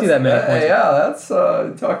know. I can see that many points. Yeah, that's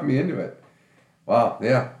talking me into it. Wow,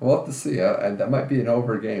 yeah. We'll have to see. That might be an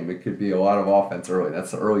over game. It could be a lot of offense early.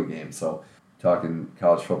 That's the early game. So talking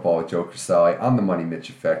college football with Joe Crisali on the Money Mitch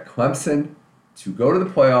Effect. Clemson, to go to the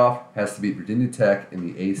playoff, has to beat Virginia Tech in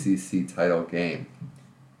the ACC title game.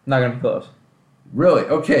 Not going to be close. Really?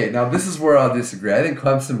 Okay, now this is where I'll disagree. I think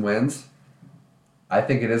Clemson wins. I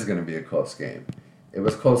think it is going to be a close game. It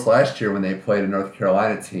was close last year when they played a North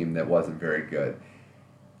Carolina team that wasn't very good.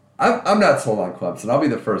 I'm not sold on Clemson. I'll be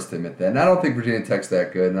the first to admit that. And I don't think Virginia Tech's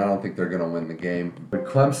that good, and I don't think they're going to win the game. But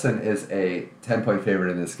Clemson is a 10-point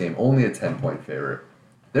favorite in this game, only a 10-point favorite.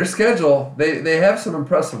 Their schedule, they have some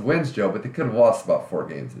impressive wins, Joe, but they could have lost about 4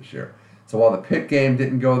 games this year. So while the Pitt game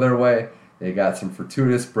didn't go their way, they got some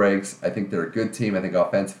fortuitous breaks. I think they're a good team. I think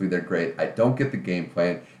offensively they're great. I don't get the game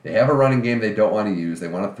plan. They have a running game they don't want to use. They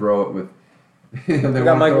want to throw it with they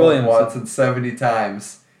got Mike Williams. Watson 70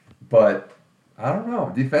 times. But I don't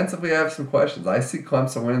know. Defensively, I have some questions. I see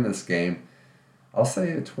Clemson winning this game. I'll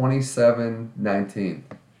say 27-19.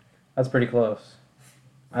 That's pretty close.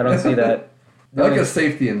 I don't see that. I like a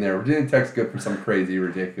safety in there. Virginia Tech's good for some crazy,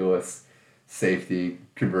 ridiculous safety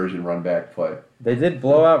conversion run back play. They did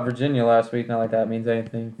blow out Virginia last week. Not like that means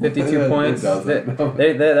anything. 52 points. It doesn't.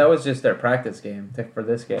 That was just their practice game for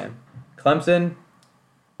this game. Clemson,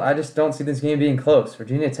 I just don't see this game being close.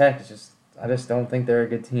 Virginia Tech is just, I just don't think they're a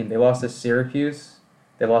good team. They lost to Syracuse.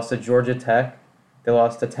 They lost to Georgia Tech. They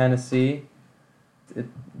lost to Tennessee. It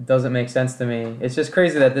doesn't make sense to me. It's just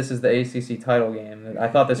crazy that this is the ACC title game. I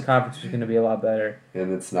thought this conference was going to be a lot better.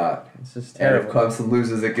 And it's not. It's just terrible. And if Clemson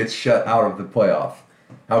loses, it gets shut out of the playoff.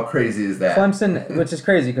 How crazy is that? Clemson, which is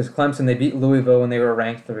crazy because Clemson, they beat Louisville when they were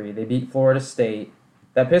ranked 3. They beat Florida State.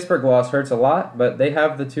 That Pittsburgh loss hurts a lot, but they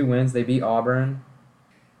have the 2 wins. They beat Auburn.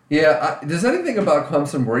 Yeah, does anything about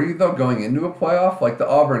Clemson worry you, though, going into a playoff? Like the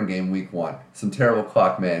Auburn game week 1. Some terrible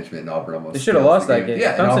clock management, and Auburn almost They should have lost that game.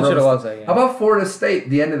 Yeah, Clemson should have lost that game. How about Florida State,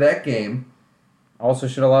 the end of that game? Also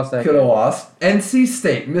should have lost that game. Could have lost. NC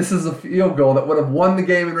State misses a field goal that would have won the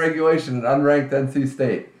game in regulation, an unranked NC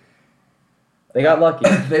State. They got lucky.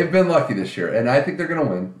 They've been lucky this year, and I think they're going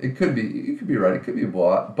to win. It could be. You could be right. It could be a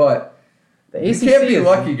blowout, but you can't be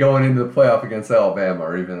lucky going into the playoff against Alabama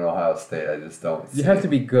or even Ohio State. I just don't. You have to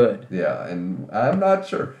be good. Yeah, and I'm not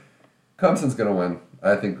sure. Clemson's going to win.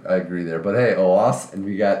 I think I agree there. But hey, a loss, and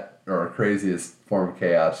we got our craziest form of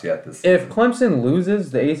chaos yet this season. If Clemson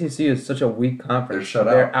loses, the ACC is such a weak conference. They're shut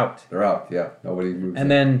out. They're out. They're out. Yeah, nobody moves. And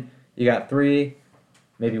then you got 3.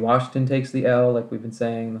 Maybe Washington takes the L, like we've been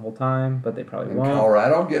saying the whole time, but they probably won't.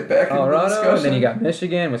 Colorado get back into the discussion. And then you got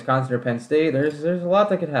Michigan, Wisconsin, or Penn State. There's a lot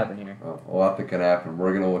that could happen here. Well, a lot that can happen.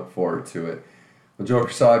 We're going to look forward to it. Well, Joe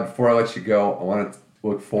Crisali, before I let you go, I want to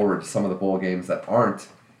look forward to some of the bowl games that aren't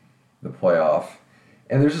the playoff.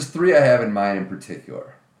 And there's just 3 I have in mind in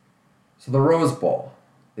particular. So the Rose Bowl.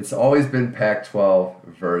 It's always been Pac-12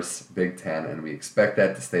 versus Big Ten, and we expect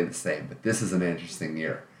that to stay the same. But this is an interesting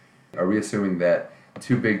year. Are we assuming that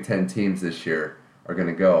 2 Big Ten teams this year are going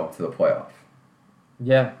to go to the playoff?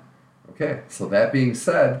 Yeah. Okay, so that being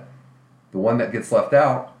said, the one that gets left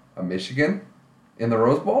out, a Michigan in the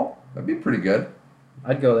Rose Bowl, that'd be pretty good.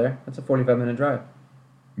 I'd go there. That's a 45-minute drive.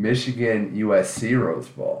 Michigan USC Rose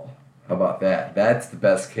Bowl. How about that? That's the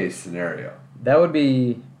best case scenario. That would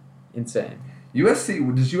be insane. Does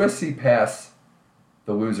USC pass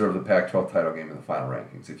the loser of the Pac-12 title game in the final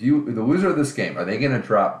rankings? If the loser of this game, are they going to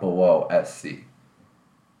drop below SC?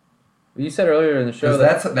 Well, you said earlier in the show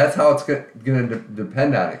that's how it's going to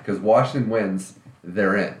depend on it. Because Washington wins,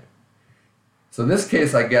 they're in. So in this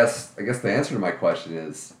case, I guess the answer to my question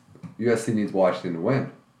is USC needs Washington to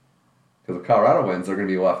win. Because if Colorado wins, they're going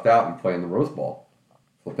to be left out and play in the Rose Bowl.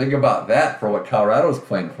 So think about that for what Colorado's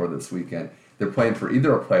playing for this weekend. They're playing for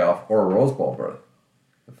either a playoff or a Rose Bowl berth.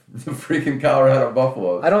 The freaking Colorado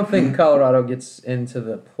Buffaloes. I don't think Colorado gets into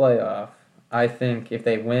the playoff. I think if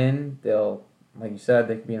they win, they'll, like you said,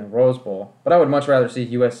 they could be in a Rose Bowl. But I would much rather see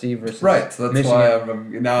USC versus right. So that's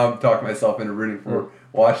Michigan. why I'm talking myself into rooting for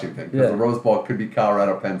Washington because the Rose Bowl could be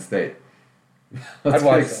Colorado Penn State. I'd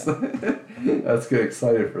watch that. Let's get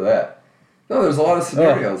excited for that. No, there's a lot of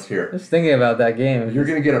scenarios here. Just thinking about that game. You're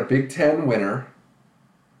going to get a Big Ten winner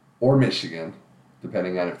or Michigan,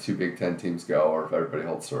 depending on if 2 Big Ten teams go or if everybody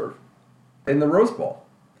holds serve, in the Rose Bowl.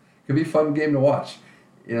 Could be a fun game to watch.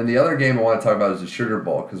 And the other game I want to talk about is the Sugar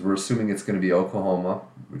Bowl, because we're assuming it's going to be Oklahoma,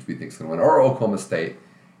 which we think is going to win, or Oklahoma State,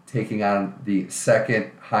 taking on the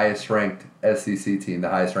second highest-ranked SEC team, the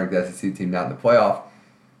highest-ranked SEC team not in the playoff.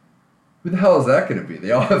 Who the hell is that going to be?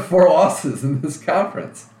 They all have 4 losses in this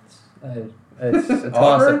conference. It's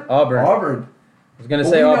Auburn? Auburn. I was going to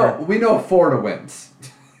say Auburn. We know Florida wins.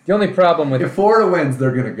 The only problem with... If Florida wins,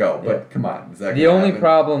 they're going to go. But come on. Is that the only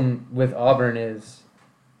problem with Auburn is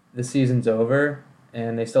the season's over,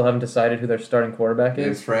 and they still haven't decided who their starting quarterback is.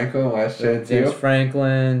 James Franklin, last chance too. James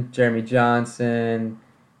Franklin, Jeremy Johnson,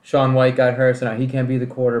 Sean White got hurt, so now he can't be the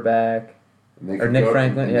quarterback. Or Nick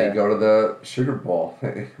Franklin, They go to the Sugar Bowl.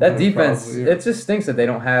 That defense, it just stinks that they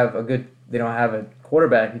don't have a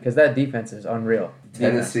quarterback, because that defense is unreal.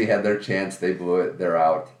 Tennessee had their chance, they blew it, they're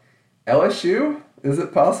out. LSU? Is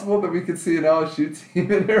it possible that we could see an LSU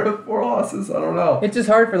team in here with 4 losses? I don't know. It's just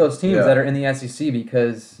hard for those teams that are in the SEC,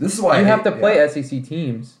 because this is why you have to play SEC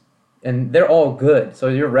teams, and they're all good. So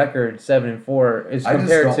your record 7-4 is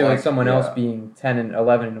compared to someone else being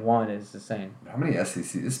 10-11-1 is the same. How many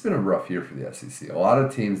SEC? It's been a rough year for the SEC. A lot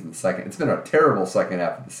of teams in the second. It's been a terrible second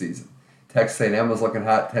half of the season. Texas A&M was looking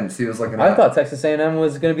hot. Tennessee was looking hot. I thought Texas A&M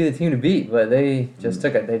was going to be the team to beat, but they just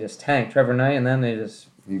took it. They just tanked Trevor Knight, and then they just...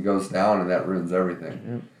 He goes down, and that ruins everything.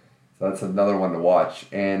 Mm-hmm. So that's another one to watch.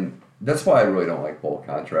 And that's why I really don't like bowl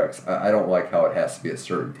contracts. I don't like how it has to be a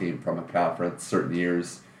certain team from a conference. Certain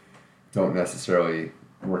years don't necessarily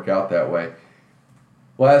work out that way.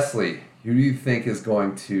 Lastly, who do you think is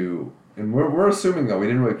going to... And we're assuming, though, we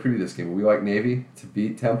didn't really preview this game. Would we like Navy to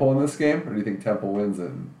beat Temple in this game? Or do you think Temple wins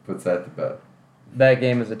it and puts that to bed? That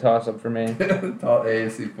game is a toss-up for me.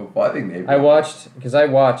 AAC football. I think Navy. I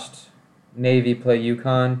watched Navy play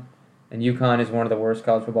UConn, and UConn is one of the worst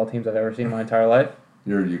college football teams I've ever seen in my entire life.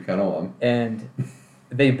 You're a UConn alum. And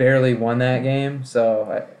they barely won that game,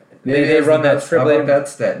 so they run that triple. How about that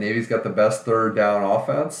stat? Navy's got the best third down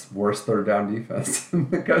offense, worst third down defense in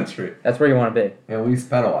the country. That's where you want to be. And least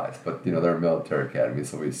penalized, but they're a military academy,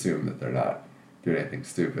 so we assume that they're not doing anything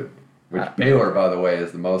stupid. Which Baylor, by the way,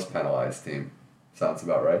 is the most penalized team. Sounds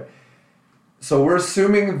about right. So we're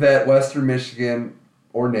assuming that Western Michigan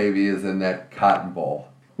or Navy is in that Cotton Bowl.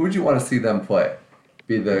 Who would you want to see them play?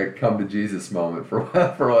 Be the come to Jesus moment for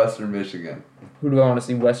Western Michigan. Who do I want to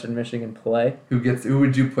see Western Michigan play? Who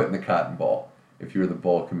would you put in the Cotton Bowl if you were the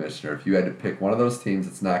bowl commissioner? If you had to pick one of those teams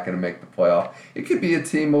that's not going to make the playoff, it could be a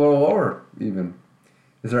team a little lower even.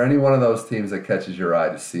 Is there any one of those teams that catches your eye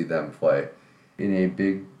to see them play in a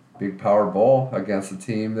big power bowl against a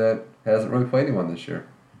team that hasn't really played anyone this year?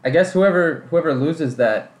 I guess whoever loses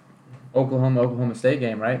that Oklahoma State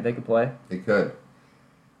game, right? They could play. They could.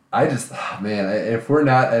 If we're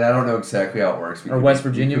not, and I don't know exactly how it works. Or West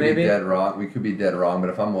Virginia, maybe? Dead wrong. We could be dead wrong, but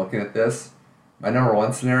if I'm looking at this, my number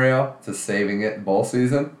one scenario to saving it in bowl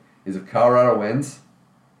season is if Colorado wins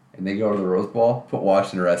and they go to the Rose Bowl, put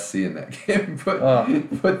Washington or SC in that game.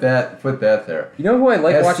 Put that there. You know who I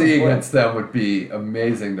like watching? SC against them would be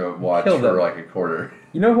amazing to watch for like a quarter.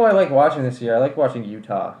 You know who I like watching this year? I like watching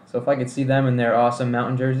Utah. So if I could see them in their awesome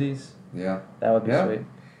mountain jerseys, that would be sweet.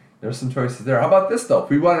 There's some choices there. How about this though?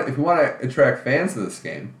 If we want to attract fans to this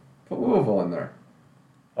game, put Louisville in there.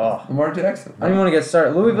 Oh, Lamar Jackson. I don't even want to get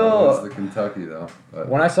started. Louisville. This is the Kentucky though. But.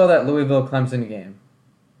 When I saw that Louisville-Clemson game,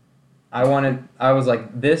 I was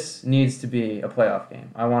like, this needs to be a playoff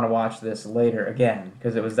game. I want to watch this later again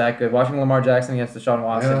because it was that good. Watching Lamar Jackson against Deshaun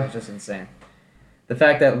Watson was just insane. The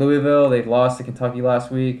fact that Louisville, they've lost to Kentucky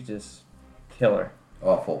last week, just killer.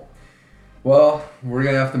 Awful. Well, we're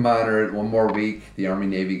going to have to monitor it one more week, the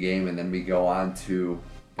Army-Navy game, and then we go on to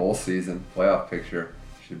bowl season, playoff picture.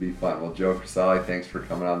 Should be fun. Well, Joe Crisali, thanks for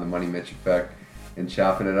coming on the Money Mitch Effect and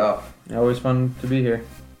chopping it up. Always fun to be here.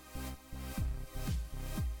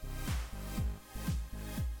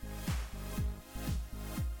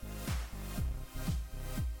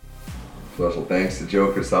 Special thanks to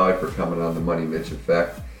Joe Crisali for coming on the Money Mitch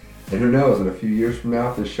Effect. And who knows, in a few years from now,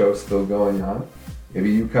 if this show's still going on, maybe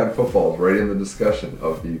UConn football is right in the discussion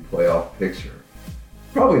of the playoff picture.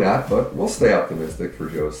 Probably not, but we'll stay optimistic for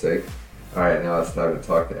Joe's sake. All right, now it's time to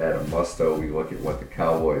talk to Adam Musto. We look at what the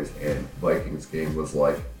Cowboys and Vikings game was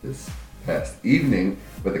like this past evening,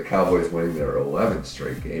 with the Cowboys winning their 11th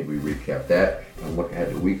straight game. We recap that and look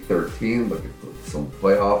ahead to Week 13, look at some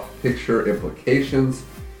playoff picture implications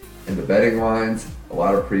and the betting lines. A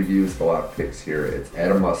lot of previews, a lot of picks here. It's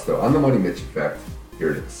Adam Musto on the Money Mitch Effect.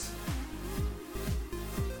 Here it is.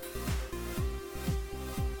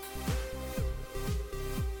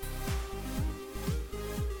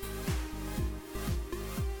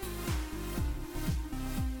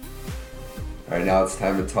 All right, now it's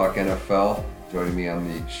time to talk NFL. Joining me on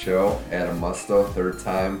the show, Adam Musto, third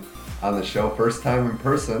time on the show, first time in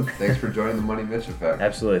person. Thanks for joining the Money Mitch Effect.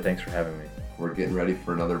 Absolutely, thanks for having me. We're getting ready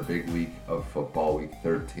for another big week of football, week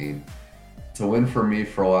 13. It's a win for me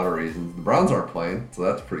for a lot of reasons. The Browns aren't playing, so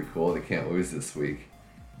that's pretty cool. They can't lose this week.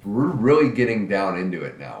 We're really getting down into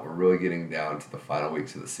it now. We're really getting down to the final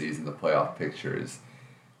weeks of the season. The playoff picture is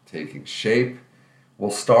taking shape. We'll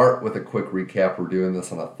start with a quick recap. We're doing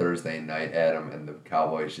this on a Thursday night, Adam, and the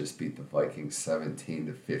Cowboys just beat the Vikings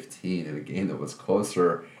 17-15 in a game that was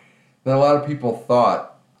closer than a lot of people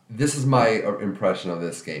thought. This is my impression of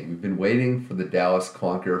this game. We've been waiting for the Dallas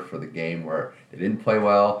clunker, for the game where they didn't play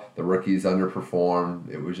well, the rookies underperformed.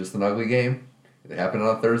 It was just an ugly game. It happened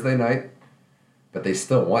on a Thursday night, but they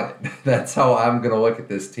still won it. That's how I'm going to look at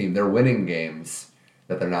this team. They're winning games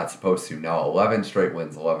that they're not supposed to. Now 11 straight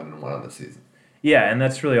wins, 11-1 on the season. Yeah, and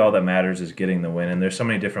that's really all that matters is getting the win. And there's so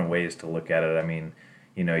many different ways to look at it. I mean,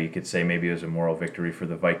 you could say maybe it was a moral victory for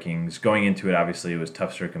the Vikings. Going into it, obviously, it was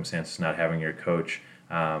tough circumstances not having your coach.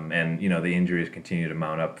 And the injuries continue to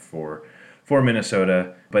mount up for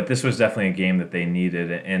Minnesota. But this was definitely a game that they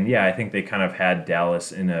needed. And yeah, I think they kind of had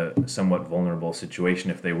Dallas in a somewhat vulnerable situation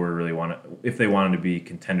if they wanted to be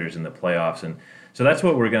contenders in the playoffs. And so that's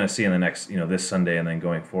what we're going to see in the next, this Sunday and then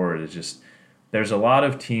going forward is just there's a lot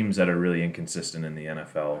of teams that are really inconsistent in the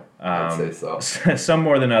NFL. I'd say so. Some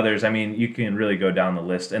more than others. I mean, you can really go down the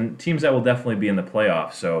list. And teams that will definitely be in the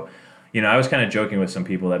playoffs. So, I was kind of joking with some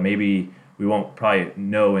people that maybe we won't probably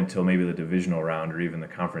know until maybe the divisional round or even the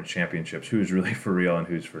conference championships who's really for real and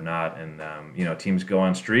who's for not. And, teams go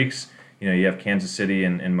on streaks. You have Kansas City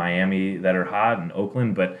and Miami that are hot and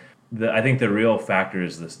Oakland. But I think the real factor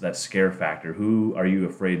is that scare factor. Who are you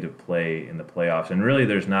afraid to play in the playoffs? And really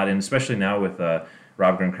there's not, and especially now with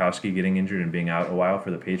Rob Gronkowski getting injured and being out a while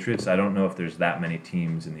for the Patriots, I don't know if there's that many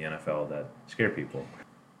teams in the NFL that scare people.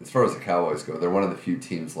 As far as the Cowboys go, they're one of the few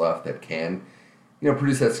teams left that can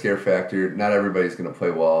produce that scare factor. Not everybody's going to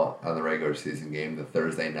play well on the regular season game. The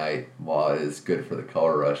Thursday night, while it is good for the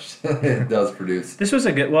color rush, it does produce. This was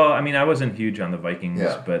I wasn't huge on the Vikings,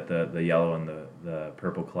 but the yellow and the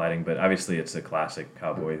purple colliding, but obviously it's a classic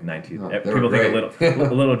Cowboy 19. People think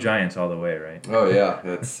a little Giants all the way, right? Oh, yeah.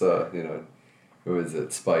 It's, who is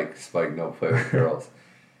it? Spike, no play with girls.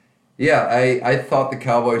 Yeah, I thought the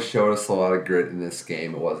Cowboys showed us a lot of grit in this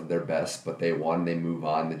game. It wasn't their best, but they won. They move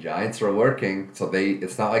on. The Giants are lurking, so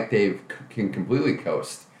it's not like they can completely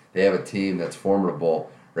coast. They have a team that's formidable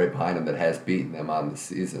right behind them that has beaten them on the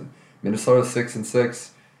season. Minnesota's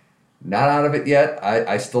 6-6, not out of it yet.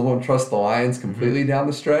 I still don't trust the Lions completely down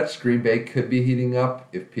the stretch. Green Bay could be heating up.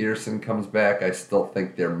 If Peterson comes back, I still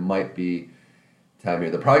think there might be time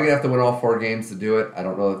here. They're probably going to have to win all 4 games to do it. I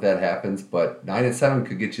don't know if that happens, but 9-7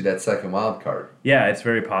 could get you that second wild card. Yeah, it's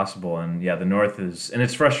very possible. And yeah, the North is, and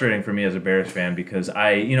it's frustrating for me as a Bears fan because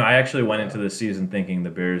I actually went into the season thinking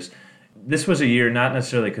the Bears, this was a year, not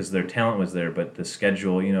necessarily because their talent was there, but the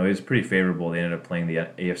schedule, it was pretty favorable. They ended up playing the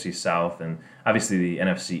AFC South, and obviously the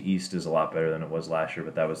NFC East is a lot better than it was last year,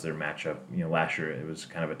 but that was their matchup. Last year it was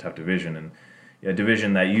kind of a tough division, and a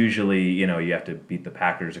division that usually, you have to beat the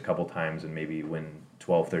Packers a couple times and maybe win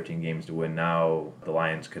 12, 13 games to win. Now the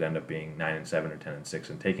Lions could end up being 9-7 or 10-6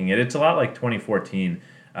 and taking it. It's a lot like 2014.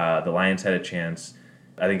 The Lions had a chance.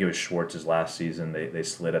 I think it was Schwartz's last season. They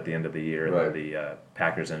slid at the end of the year, right. And the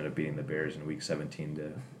Packers ended up beating the Bears in Week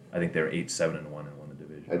 17 I think they were 8-7-1 and won the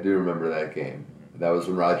division. I do remember that game. That was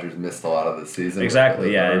when Rodgers missed a lot of the season.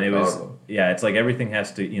 Exactly, yeah, and it was it's like everything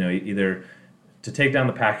has to either to take down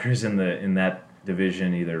the Packers in that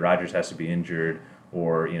division, either Rodgers has to be injured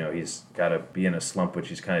or he's got to be in a slump, which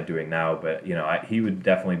he's kind of doing now. But he would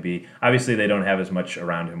definitely be. Obviously, they don't have as much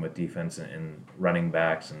around him with defense and running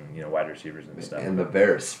backs and wide receivers and stuff. And the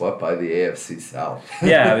Bears swept by the AFC South.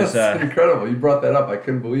 Yeah, it was incredible. You brought that up. I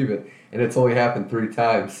couldn't believe it. And it's only happened 3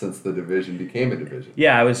 times since the division became a division.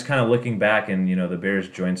 Yeah, I was kind of looking back, and the Bears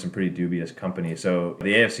joined some pretty dubious company. So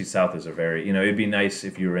the AFC South is a very, it'd be nice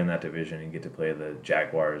if you were in that division and get to play the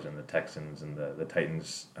Jaguars and the Texans and the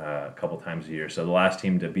Titans a couple times a year. So the last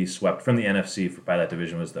team to be swept from the NFC by that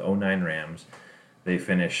division was the 2009 Rams. They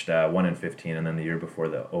finished 1-15, and then the year before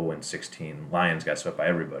the 0-16 Lions got swept by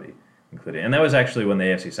everybody. And that was actually when the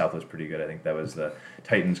AFC South was pretty good. I think that was the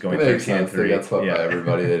Titans going 13-3. They got swept by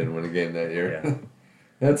everybody. They didn't win a game that year. Yeah.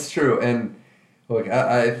 That's true. And look,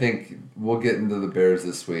 I think we'll get into the Bears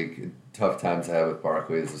this week. Tough times to have with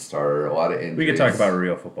Barkley as a starter. A lot of injuries. We could talk about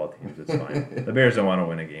real football teams. It's fine. The Bears don't want to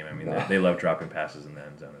win a game. I mean, they love dropping passes in the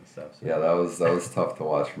end zone and stuff. So. Yeah, that was tough to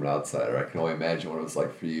watch from an outsider. I can only imagine what it was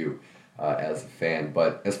like for you as a fan.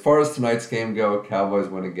 But as far as tonight's game go, Cowboys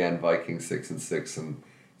win again. Vikings 6-6 and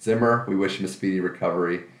Zimmer, we wish him a speedy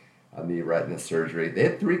recovery. on the retina surgery. They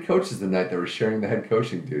had 3 coaches the night that were sharing the head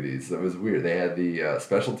coaching duties. It was weird. They had the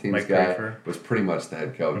special teams Mike guy Grafer was pretty much the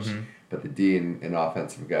head coach, but the D and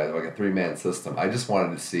offensive guy, like a 3-man system. I just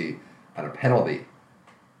wanted to see on a penalty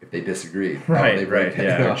if they disagreed. Right, they right,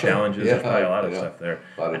 yeah. Challenges, there's probably a lot of stuff there.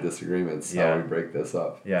 A lot of disagreements, Yeah. how we break this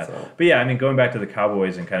up. Yeah, So. but yeah, I mean, going back to the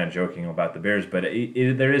Cowboys and kind of joking about the Bears, but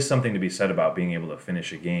there is something to be said about being able to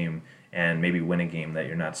finish a game and maybe win a game that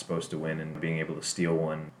you're not supposed to win and being able to steal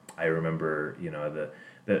one. I remember,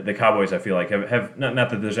 the Cowboys, I feel like, have not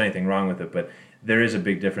that there's anything wrong with it, but there is a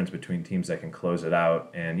big difference between teams that can close it out.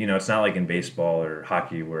 And, it's not like in baseball or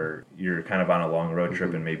hockey where you're kind of on a long road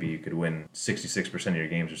trip and maybe you could win 66% of your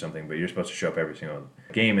games or something, but you're supposed to show up every single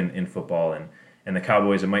game in football. And the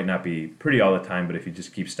Cowboys, it might not be pretty all the time, but if you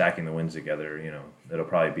just keep stacking the wins together, it'll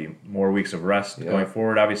probably be more weeks of rest going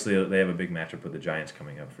forward. Obviously, they have a big matchup with the Giants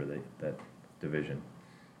coming up for that division.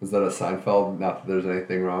 Was that a Seinfeld? Not that there's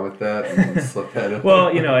anything wrong with that. Slip that in. Well,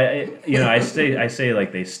 I say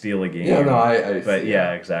like they steal a game. Yeah, no, I but see yeah,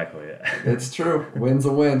 that. exactly. It's true. Win's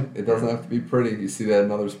a win. It doesn't have to be pretty. You see that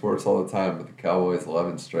in other sports all the time. But the Cowboys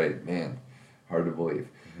 11 straight, man, hard to believe.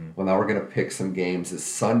 Well, now we're gonna pick some games this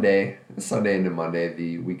Sunday into Monday,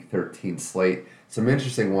 the Week 13 slate. Some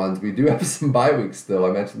interesting ones. We do have some bye weeks still. I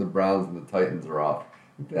mentioned the Browns and the Titans are off.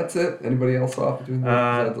 That's it. Anybody else off between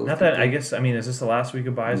not that I guess. I mean, is this the last week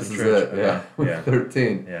of byes? This is it. Yeah, yeah.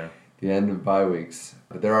 13. Yeah. The end of bye weeks.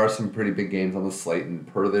 But there are some pretty big games on the slate, and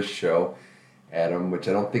per this show, Adam, which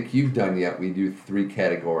I don't think you've done yet, we do 3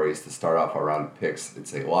 categories to start off our round of picks.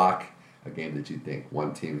 It's a lock, a game that you think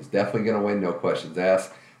one team is definitely going to win, no questions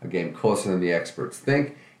asked, a game closer than the experts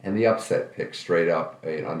think, and the upset pick, straight up,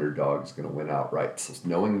 an underdog is going to win outright. So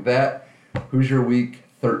knowing that, who's your Week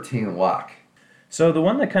 13 lock? So the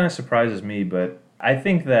one that kind of surprises me, but I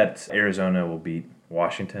think that Arizona will beat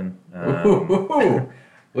Washington.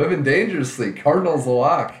 Living dangerously. Cardinals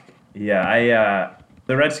lock. Yeah,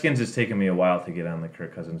 the Redskins has taken me a while to get on the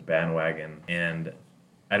Kirk Cousins bandwagon, and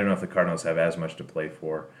I don't know if the Cardinals have as much to play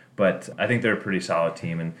for, but I think they're a pretty solid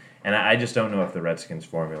team, and I just don't know if the Redskins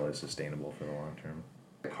formula is sustainable for the long term.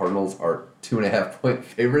 The Cardinals are 2.5-point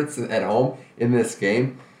favorites at home in this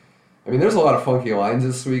game. I mean, there's a lot of funky lines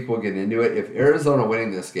this week. We'll get into it. If Arizona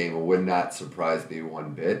winning this game, it would not surprise me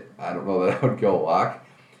one bit. I don't know that I would go lock.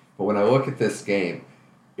 But when I look at this game,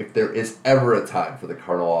 if there is ever a time for the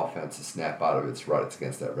Cardinal offense to snap out of its rut, it's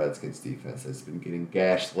against that Redskins defense that's been getting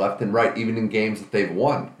gashed left and right, even in games that they've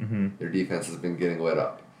won. Their defense has been getting lit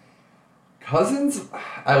up. Cousins,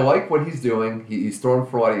 I like what he's doing. He's throwing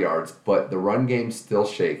for a lot of yards, but the run game's still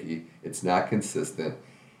shaky. It's not consistent.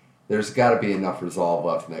 There's got to be enough resolve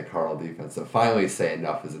left in that Cardinal defense to finally say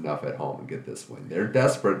enough is enough at home and get this win. They're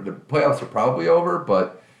desperate. The playoffs are probably over,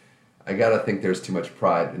 but I got to think there's too much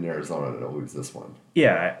pride in Arizona to lose this one.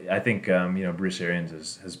 Yeah, I think Bruce Arians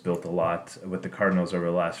has built a lot with the Cardinals over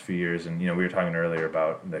the last few years, and we were talking earlier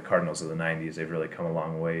about the Cardinals of the '90s. They've really come a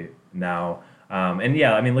long way now, and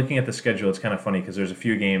yeah, I mean, looking at the schedule, it's kind of funny because there's a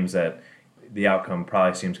few games that the outcome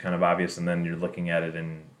probably seems kind of obvious, and then you're looking at it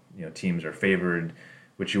and teams are favored,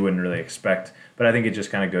 which you wouldn't really expect. But I think it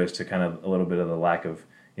just kind of goes to kind of a little bit of the lack of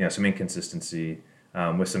some inconsistency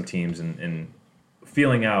with some teams and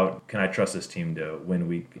feeling out, can I trust this team to win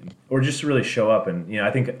week, or just to really show up. And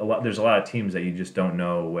I think there's a lot of teams that you just don't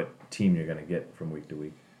know what team you're going to get from week to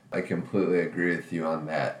week. I completely agree with you on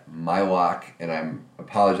that. My lock, and I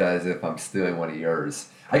apologize if I'm stealing one of yours.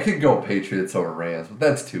 I could go Patriots over Rams, but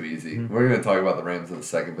that's too easy. We're going to talk about the Rams in a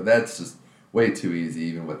second, but that's just way too easy,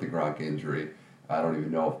 even with the Gronk injury. I don't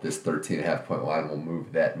even know if this 13.5-point line will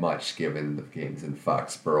move that much given the games in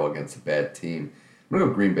Foxborough against a bad team. I'm going to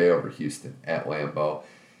go Green Bay over Houston at Lambeau.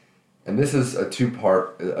 And this is a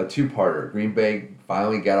two-parter. Green Bay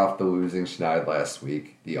finally got off the losing schneid last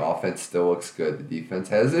week. The offense still looks good. The defense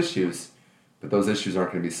has issues, but those issues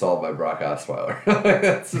aren't going to be solved by Brock Osweiler.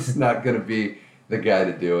 That's just not going to be the guy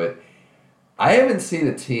to do it. I haven't seen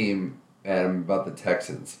a team, Adam, about the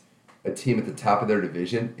Texans, a team at the top of their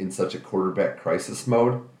division in such a quarterback crisis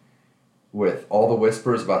mode with all the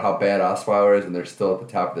whispers about how bad Osweiler is, and they're still at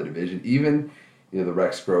the top of the division. Even the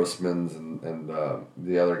Rex Grossmans and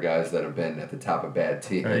the other guys that have been at the top of bad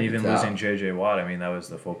teams. And even losing J.J. Watt, I mean, that was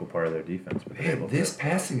the focal part of their defense. But man, this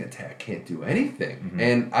passing attack can't do anything.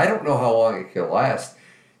 And I don't know how long it can last.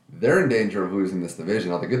 They're in danger of losing this division.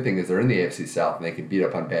 Now, the good thing is they're in the AFC South, and they can beat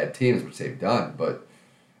up on bad teams, which they've done. But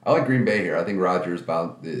I like Green Bay here. I think Rodgers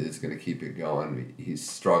is going to keep it going. He's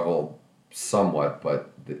struggled somewhat,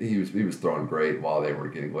 but he was throwing great while they were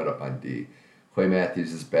getting lit up on D. Clay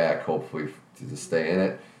Matthews is back, hopefully to stay in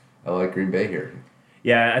it. I like Green Bay here.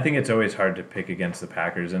 Yeah, I think it's always hard to pick against the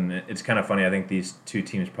Packers, and it's kind of funny. I think these two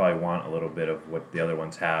teams probably want a little bit of what the other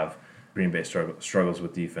ones have. Green Bay struggles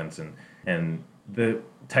with defense, and the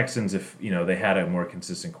Texans, if they had a more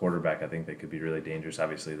consistent quarterback, I think they could be really dangerous.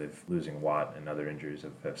 Obviously, they've losing Watt and other injuries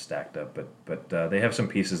have stacked up, but they have some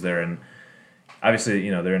pieces there, and obviously,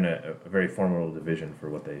 they're in a very formidable division for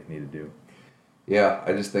what they need to do. Yeah,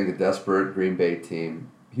 I just think a desperate Green Bay team.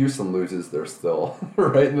 Houston loses, they're still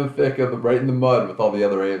right in the thick of right in the mud with all the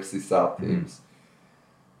other AFC South teams.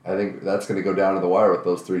 I think that's going to go down to the wire with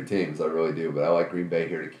those three teams. I really do, but I like Green Bay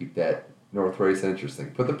here to keep that North race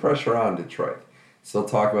interesting. Put the pressure on Detroit. Still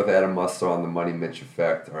talking with Adam Musto on the Money Mitch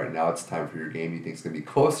effect. All right, now it's time for your game. You think it's going to be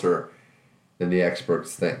closer than the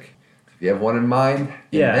experts think. If you have one in mind,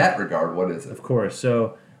 in that regard, what is it? Of course.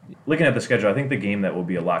 So, looking at the schedule, I think the game that will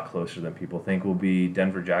be a lot closer than people think will be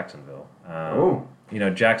Denver-Jacksonville.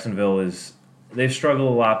 Jacksonville they've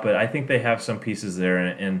struggled a lot, but I think they have some pieces there.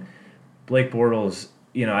 And Blake Bortles,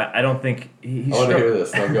 I don't think he's. I want to hear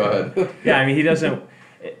this. No, go ahead. Yeah, I mean, he doesn't.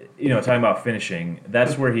 Talking about finishing,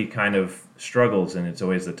 that's where he kind of struggles, and it's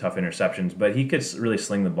always the tough interceptions. But he could really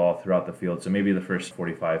sling the ball throughout the field. So maybe the first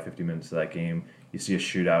 45, 50 minutes of that game, you see a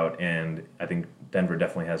shootout, and I think Denver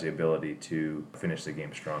definitely has the ability to finish the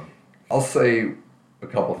game strong. I'll say a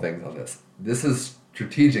couple things on this. This is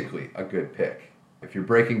strategically a good pick. If you're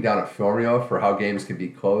breaking down a formula for how games can be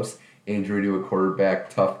close, injury to a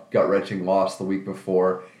quarterback, tough gut-wrenching loss the week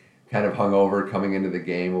before, kind of hungover coming into the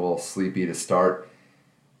game, a little sleepy to start.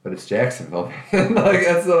 But it's Jacksonville.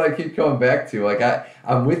 That's what I keep coming back to.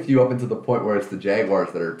 I'm with you up until the point where it's the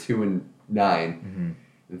Jaguars that are 2-9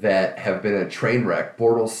 that have been a train wreck.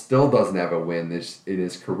 Bortles still doesn't have a win in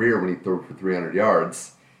his career when he threw for 300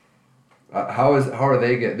 yards. How are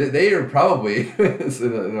they getting? They are probably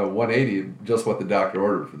in a 180 just what the doctor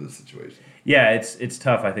ordered for this situation. Yeah, it's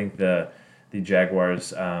tough. I think the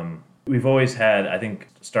Jaguars. We've always had, I think,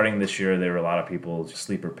 starting this year, there were a lot of people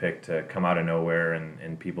sleeper pick to come out of nowhere,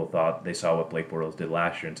 and people thought they saw what Blake Bortles did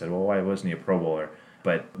last year and said, well, why wasn't he a Pro Bowler?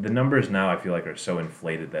 But the numbers now, I feel like, are so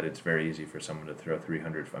inflated that it's very easy for someone to throw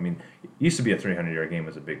 300. I mean, it used to be a 300-yard game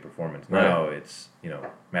was a big performance. Now it's,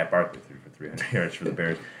 Matt Barkley threw for 300 yards for the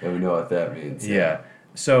Bears. And we know what that means. Yeah.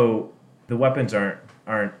 So the weapons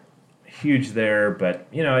aren't huge there, but,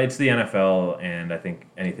 it's the NFL, and I think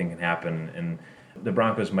anything can happen. And the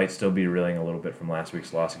Broncos might still be reeling a little bit from last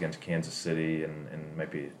week's loss against Kansas City and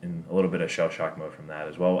might be in a little bit of shell shock mode from that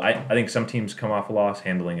as well. I think some teams come off a loss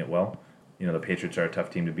handling it well. The Patriots are a tough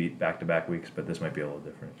team to beat back-to-back weeks, but this might be a little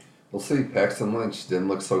different. We'll see. Paxton Lynch didn't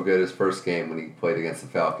look so good his first game when he played against the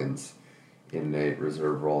Falcons in a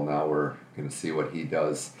reserve role. Now we're going to see what he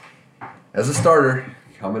does as a starter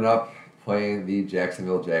coming up playing the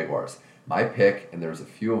Jacksonville Jaguars. My pick, and there's a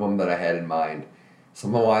few of them that I had in mind.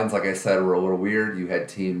 Some of the lines, like I said, were a little weird. You had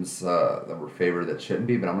teams that were favored that shouldn't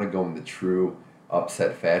be, but I'm going to go in the true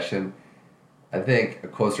upset fashion. I think a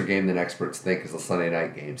closer game than experts think is a Sunday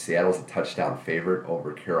night game. Seattle's a touchdown favorite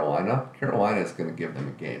over Carolina. Carolina is going to give them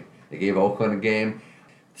a game. They gave Oakland a game.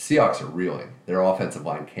 The Seahawks are reeling. Their offensive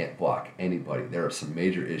line can't block anybody. There are some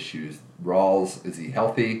major issues. Rawls, is he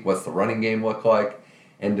healthy? What's the running game look like?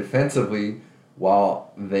 And defensively,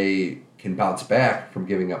 while they can bounce back from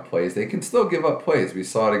giving up plays, they can still give up plays. We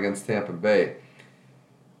saw it against Tampa Bay.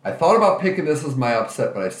 I thought about picking this as my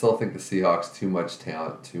upset, but I still think the Seahawks, too much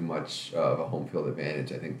talent, too much of a home field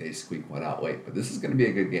advantage. I think they squeak one out late, but this is going to be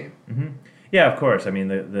a good game. Mm-hmm. Yeah, of course. I mean,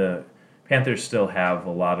 the Panthers still have a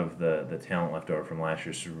lot of the talent left over from last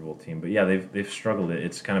year's Super Bowl team, but yeah, they've struggled.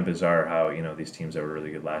 It's kind of bizarre how these teams that were really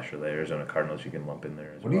good last year, the Arizona Cardinals, you can lump in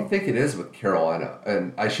there as well. What do you think it is with Carolina?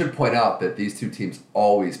 And I should point out that these two teams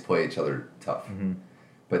always play each other tough,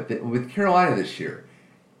 but with Carolina this year,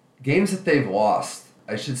 games that they've lost.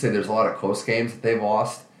 I should say there's a lot of close games that they've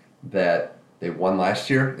lost that they won last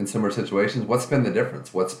year in similar situations. What's been the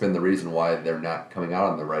difference? What's been the reason why they're not coming out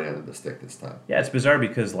on the right end of the stick this time? Yeah, it's bizarre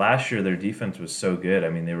because last year their defense was so good. I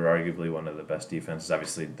mean, they were arguably one of the best defenses.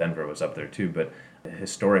 Obviously, Denver was up there too, but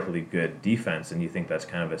historically good defense, and you think that's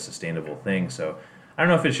kind of a sustainable thing. So I don't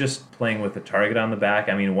know if it's just playing with the target on the back.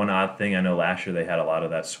 I mean, one odd thing, I know last year they had a lot of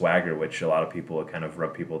that swagger, which a lot of people kind of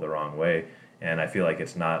rub people the wrong way, and I feel like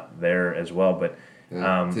it's not there as well, but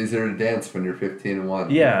yeah, it's easier to dance when you're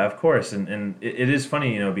 15-1. Yeah, of course, and it is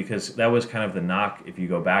funny, because that was kind of the knock. If you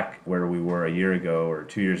go back where we were a year ago or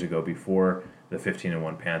 2 years ago before the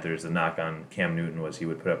 15-1 Panthers, the knock on Cam Newton was he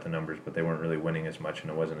would put up the numbers, but they weren't really winning as much, and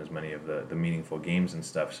it wasn't as many of the meaningful games and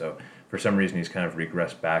stuff. So for some reason, he's kind of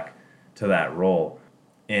regressed back to that role.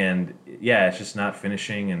 And yeah, it's just not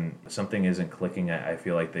finishing, and something isn't clicking. I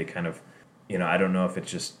feel like they kind of, I don't know if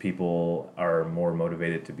it's just people are more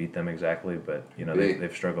motivated to beat them exactly, but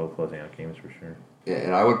they've struggled closing out games for sure. Yeah,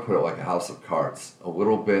 and I would put it like a house of cards. A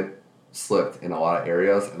little bit slipped in a lot of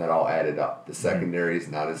areas, and that all added up. The secondary is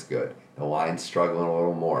not as good. The line's struggling a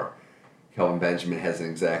little more. Kelvin Benjamin hasn't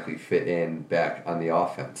exactly fit in back on the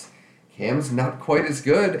offense. Cam's not quite as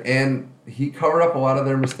good, and he covered up a lot of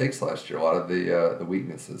their mistakes last year, a lot of the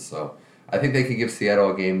weaknesses. So I think they could give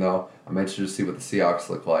Seattle a game, though. I'm interested to see what the Seahawks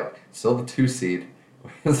look like. Still the 2 seed.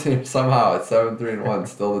 Somehow it's 7-3-1,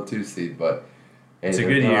 still the 2 seed, but hey, it's a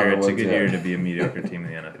good year. It's a good year to be a mediocre team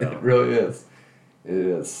in the NFL. It really is. It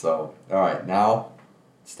is. So, all right, now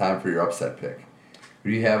it's time for your upset pick.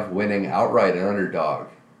 Who do you have winning outright and underdog?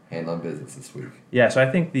 Handling business this week. Yeah, so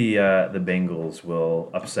I think the Bengals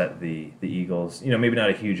will upset the Eagles. Maybe not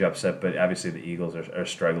a huge upset, but obviously the Eagles are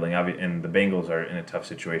struggling, and the Bengals are in a tough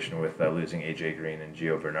situation with losing A.J. Green and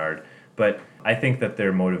Gio Bernard. But I think that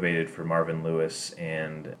they're motivated for Marvin Lewis,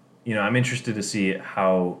 and I'm interested to see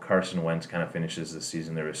how Carson Wentz kind of finishes this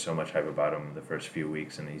season. There was so much hype about him the first few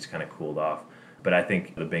weeks, and he's kind of cooled off. But I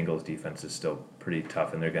think the Bengals defense is still pretty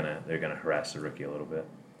tough, and they're gonna harass the rookie a little bit.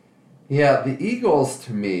 Yeah, the Eagles,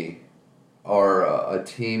 to me, are a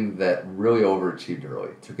team that really overachieved early.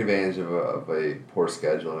 Took advantage of a poor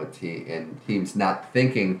schedule and teams not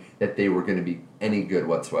thinking that they were going to be any good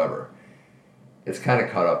whatsoever. It's kind of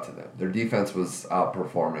caught up to them. Their defense was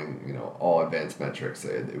outperforming, all advanced metrics.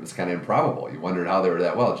 It was kind of improbable. You wondered how they were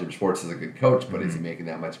that well. Jim Schwartz is a good coach, but is he making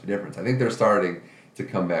that much of a difference? I think they're starting to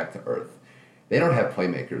come back to earth. They don't have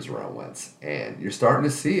playmakers around Wentz, and you're starting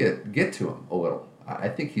to see it get to him a little. I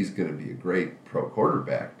think he's going to be a great pro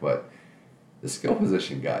quarterback, but the skill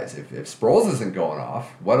position guys, if Sproles isn't going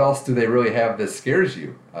off, what else do they really have that scares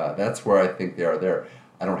you? That's where I think they are there.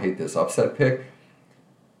 I don't hate this upset pick,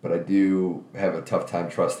 but I do have a tough time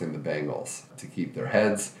trusting the Bengals to keep their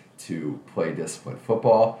heads, to play disciplined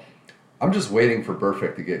football. I'm just waiting for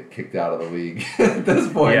Burfict to get kicked out of the league at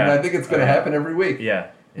this point, and I think it's going to happen every week.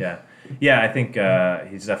 Yeah, I think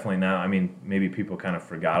he's definitely now. I mean, maybe people kind of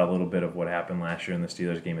forgot a little bit of what happened last year in the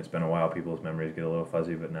Steelers game. It's been a while. People's memories get a little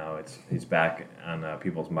fuzzy, but now he's back on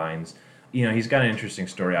people's minds. He's got an interesting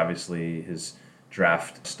story. Obviously, his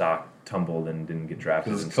draft stock tumbled and didn't get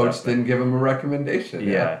drafted. His coach didn't give him a recommendation.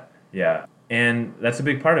 Yeah. And that's a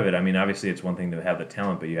big part of it. I mean, obviously, it's one thing to have the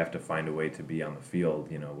talent, but you have to find a way to be on the field,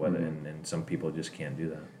 and some people just can't do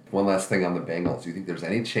that. One last thing on the Bengals. Do you think there's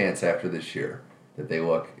any chance after this year that they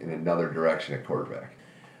look in another direction at quarterback?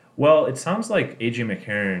 Well, it sounds like A.J.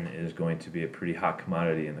 McCarron is going to be a pretty hot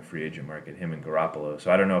commodity in the free agent market, him and Garoppolo.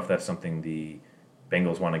 So I don't know if that's something the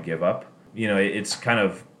Bengals want to give up. It's kind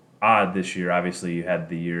of odd this year. Obviously, you had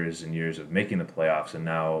the years and years of making the playoffs, and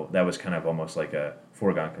now that was kind of almost like a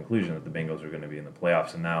foregone conclusion that the Bengals were going to be in the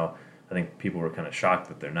playoffs, and now I think people were kind of shocked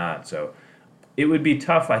that they're not. So it would be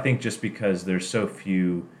tough, I think, just because there's so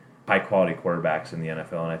few high-quality quarterbacks in the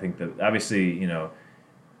NFL, and I think that obviously,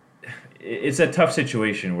 it's a tough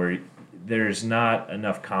situation where there's not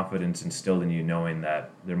enough confidence instilled in you knowing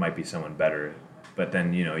that there might be someone better, but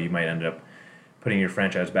then, you might end up putting your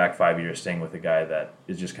franchise back 5 years, staying with a guy that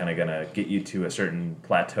is just kind of going to get you to a certain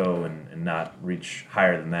plateau and not reach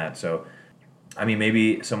higher than that. So, I mean,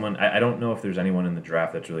 maybe someone, I don't know if there's anyone in the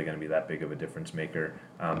draft that's really going to be that big of a difference maker,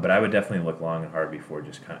 but I would definitely look long and hard before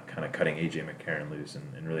just kind of cutting A.J. McCarron loose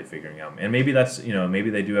and really figuring out. And maybe that's, maybe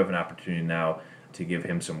they do have an opportunity now to give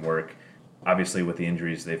him some work. Obviously, with the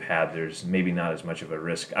injuries they've had, there's maybe not as much of a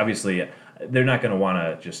risk. Obviously, they're not going to want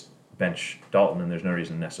to just bench Dalton, and there's no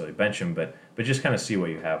reason to necessarily bench him, but just kind of see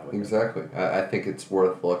what you have with him. Exactly. I think it's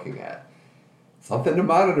worth looking at. Something to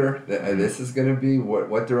monitor. This is going to be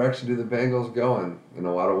what direction do the Bengals go in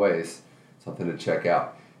a lot of ways. Something to check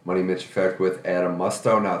out. Money Mitch Effect with Adam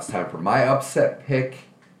Musto. Now it's time for my upset pick.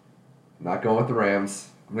 I'm not going with the Rams.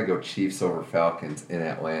 I'm going to go Chiefs over Falcons in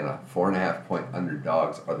Atlanta. 4.5-point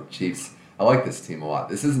underdogs are the Chiefs. I like this team a lot.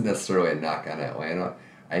 This isn't necessarily a knock on Atlanta.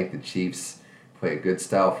 I think the Chiefs play a good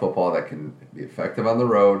style of football that can be effective on the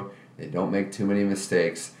road. They don't make too many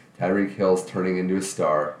mistakes. Tyreek Hill's turning into a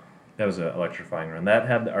star. That was an electrifying run. That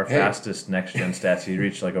had our fastest next-gen stats. He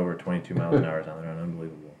reached like over 22 miles an hour on the run.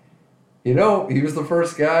 Unbelievable. He was the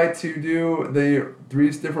first guy to do the 3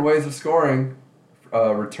 different ways of scoring,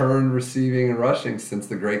 return, receiving, and rushing since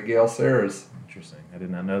the great Gale Sayers. Interesting. I did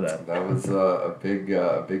not know that. That was a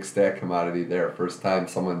big stat commodity there. First time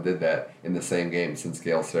someone did that in the same game since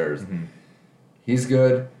Gale Sayers. Mm-hmm. He's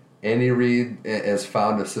good. Andy Reid has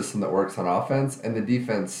found a system that works on offense, and the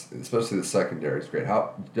defense, especially the secondary, is great.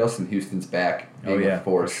 Justin Houston's back, being a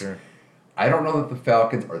force. For sure. I don't know that the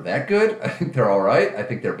Falcons are that good. I think they're all right. I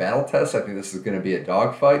think they're battle tests. I think this is going to be a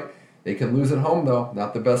dogfight. They can lose at home, though.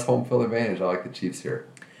 Not the best home field advantage. I like the Chiefs here.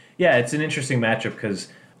 Yeah, it's an interesting matchup because,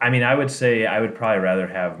 I would say I would probably rather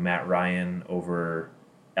have Matt Ryan over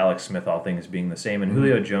Alex Smith, all things being the same. And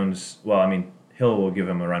Julio Jones, Hill will give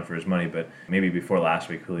him a run for his money, but maybe before last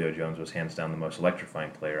week, Julio Jones was hands down the most electrifying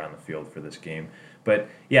player on the field for this game. But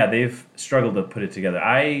yeah, they've struggled to put it together.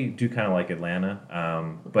 I do kind of like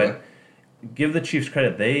Atlanta, but give the Chiefs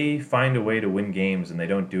credit. They find a way to win games, and they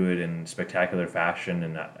don't do it in spectacular fashion.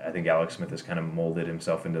 And I think Alex Smith has kind of molded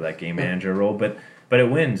himself into that game manager role. But it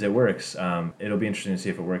wins. It works. It'll be interesting to see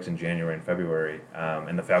if it works in January and February.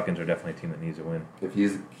 And the Falcons are definitely a team that needs a win. If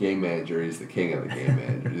he's the game manager, he's the king of the game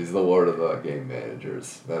managers. He's the lord of the game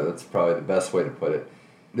managers. That's probably the best way to put it.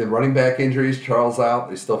 The running back injuries, Charles out.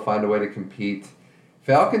 They still find a way to compete.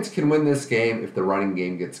 Falcons can win this game if the running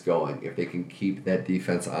game gets going, if they can keep that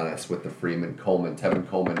defense honest with the Tevin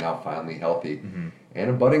Coleman now finally healthy, and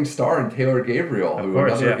a budding star in Taylor Gabriel,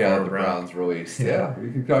 another guy that the Browns released. Yeah,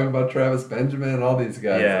 we can talk about Travis Benjamin and all these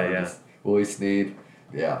guys. Willie Snead.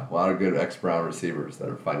 Yeah, a lot of good ex-Brown receivers that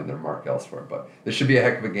are finding their mark elsewhere. But this should be a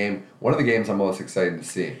heck of a game. One of the games I'm most excited to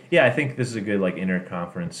see. Yeah, I think this is a good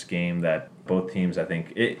inter-conference game that both teams, I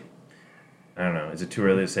don't know. Is it too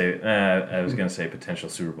early to say? I was going to say potential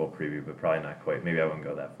Super Bowl preview, but probably not quite. Maybe I wouldn't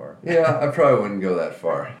go that far. Yeah, I probably wouldn't go that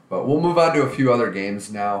far. But we'll move on to a few other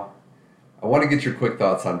games now. I want to get your quick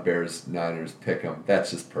thoughts on Bears-Niners pick'em.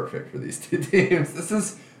 That's just perfect for these two teams.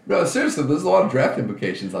 Seriously, there's a lot of draft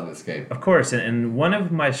implications on this game. Of course, and one of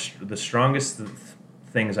the strongest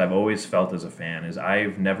things I've always felt as a fan is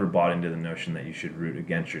I've never bought into the notion that you should root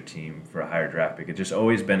against your team for a higher draft pick. It's just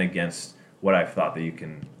always been against what I've thought that you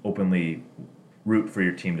can openly root for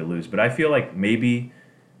your team to lose. But I feel like maybe,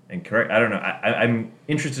 and correct, I don't know, I'm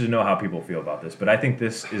interested to know how people feel about this, but I think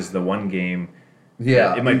this is the one game.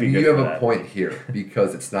 Yeah, it might be good. You have a point here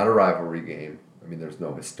because it's not a rivalry game. I mean, there's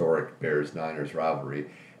no historic Bears-Niners rivalry.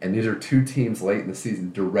 And these are two teams late in the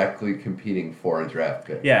season directly competing for a draft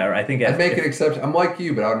pick. Yeah, I think I'd make an exception. I'm like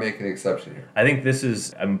you, but I would make an exception here. I think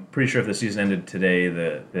I'm pretty sure if the season ended today,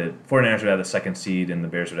 the 49ers would have the second seed and the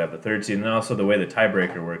Bears would have the third seed. And also the way the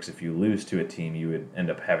tiebreaker works, if you lose to a team, you would end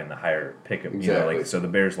up having the higher pick. Exactly. So the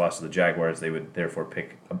Bears lost to the Jaguars, they would therefore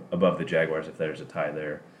pick above the Jaguars if there's a tie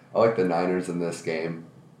there. I like the Niners in this game.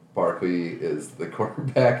 Barkley is the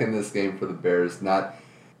quarterback in this game for the Bears. Not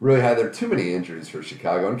really had there too many injuries for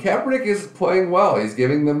Chicago. And Kaepernick is playing well. He's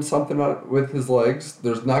giving them something with his legs.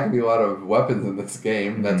 There's not going to be a lot of weapons in this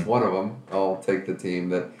game. That's one of them. I'll take the team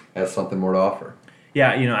that has something more to offer.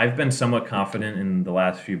 Yeah, I've been somewhat confident in the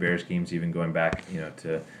last few Bears games, even going back,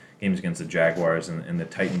 to games against the Jaguars and the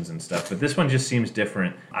Titans and stuff. But this one just seems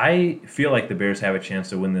different. I feel like the Bears have a chance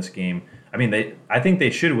to win this game. I think they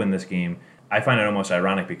should win this game. I find it almost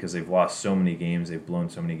ironic because they've lost so many games. They've blown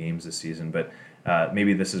so many games this season. But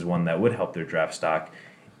maybe this is one that would help their draft stock.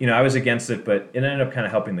 I was against it, but it ended up kind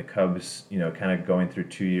of helping the Cubs, kind of going through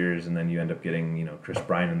 2 years, and then you end up getting, Chris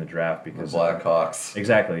Bryant in the draft because the Blackhawks.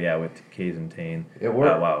 Exactly, yeah, with Kays and Tane. It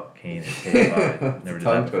worked. Wow, Kane and Tane. Wow, never did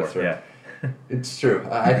that before. Twister. Yeah. It's true.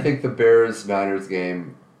 I think the Bears-Niners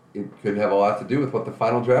game, it could have a lot to do with what the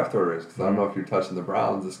final draft order is, because I don't know if you're touching the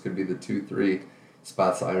Browns. This could be the 2-3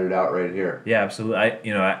 spots ironed out right here. Yeah,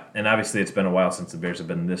 absolutely. And obviously it's been a while since the Bears have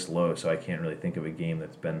been this low, so I can't really think of a game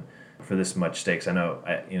that's been for this much stakes. I know,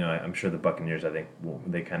 I'm sure the Buccaneers, I think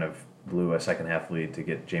they kind of blew a second half lead to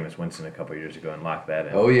get Jameis Winston a couple years ago and lock that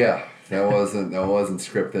in. Oh yeah, that wasn't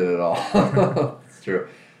scripted at all. It's true.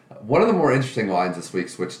 One of the more interesting lines this week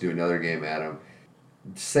switched to another game, Adam.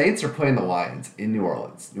 Saints are playing the Lions in New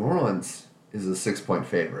Orleans. New Orleans is a 6-point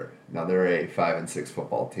favorite. Now they're a 5-6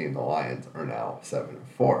 football team. The Lions are now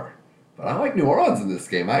 7-4. But I like New Orleans in this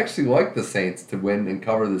game. I actually like the Saints to win and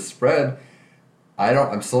cover the spread.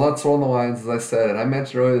 I'm still not sold on the Lions, as I said, and I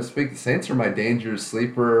mentioned earlier this week, the Saints are my dangerous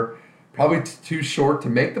sleeper. Probably too short to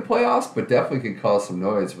make the playoffs, but definitely can cause some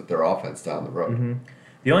noise with their offense down the road. Mm-hmm.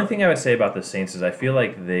 The only thing I would say about the Saints is I feel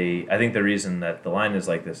like I think the reason that the line is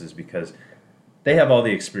like this is because they have all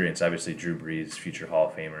the experience. Obviously, Drew Brees, future Hall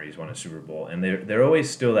of Famer, he's won a Super Bowl, and they're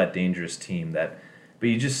always still that dangerous team but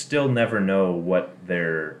you just still never know what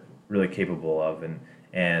they're really capable of,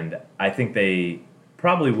 and I think they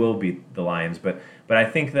probably will beat the Lions, but I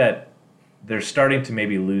think that they're starting to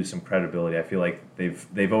maybe lose some credibility. I feel like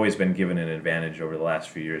they've always been given an advantage over the last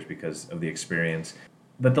few years because of the experience.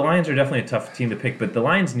 But the Lions are definitely a tough team to pick, but the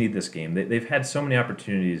Lions need this game. They've had so many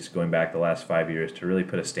opportunities going back the last 5 years to really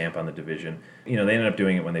put a stamp on the division. They ended up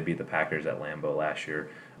doing it when they beat the Packers at Lambeau last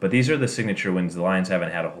year. But these are the signature wins. The Lions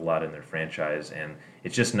haven't had a whole lot in their franchise, and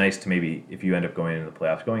it's just nice to maybe, if you end up going into the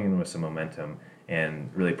playoffs, going in with some momentum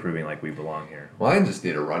and really proving like we belong here. Lions just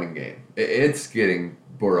need a running game. It's getting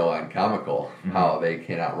borderline comical how they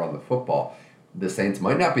cannot run the football. The Saints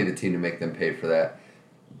might not be the team to make them pay for that,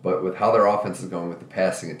 but with how their offense is going with the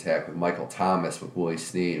passing attack, with Michael Thomas, with Willie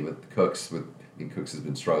Snead, with Cooks, Cooks has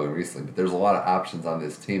been struggling recently, but there's a lot of options on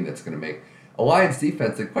this team that's going to make a Lions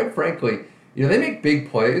defense that, quite frankly, they make big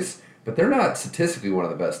plays, but they're not statistically one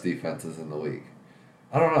of the best defenses in the league.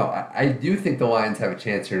 I don't know. I do think the Lions have a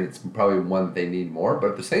chance here, and it's probably one that they need more.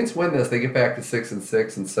 But if the Saints win this, they get back to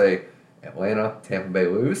 6-6 and say, Atlanta, Tampa Bay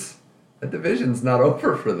lose. The division's not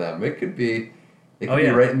over for them. It could be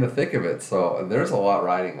right in the thick of it. So there's a lot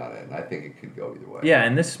riding on it, and I think it could go either way. Yeah,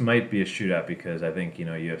 and this might be a shootout because I think you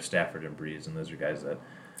have Stafford and Breeze, and those are guys that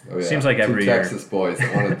seems like every year. Two Texas boys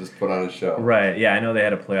that want to just put on a show. Right. Yeah, I know they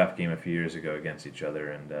had a playoff game a few years ago against each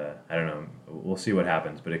other, and I don't know. We'll see what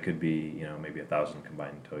happens, but it could be maybe 1,000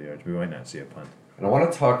 combined total yards. We might not see a punt. And I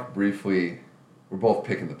want to talk briefly. We're both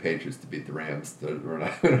picking the Patriots to beat the Rams. We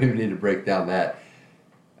don't even need to break down that.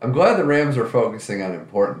 I'm glad the Rams are focusing on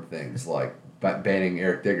important things like banning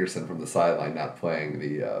Eric Dickerson from the sideline, not playing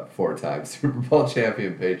the 4-time Super Bowl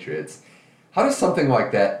champion Patriots. How does something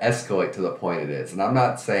like that escalate to the point it is? And I'm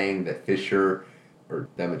not saying that Fisher, or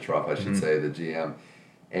Dimitroff, I should say, the GM,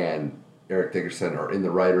 and Eric Dickerson are in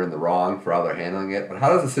the right or in the wrong for how they're handling it, but how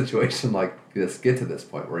does a situation like this get to this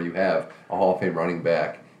point where you have a Hall of Fame running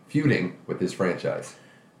back feuding with his franchise?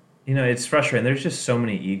 It's frustrating. There's just so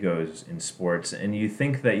many egos in sports, and you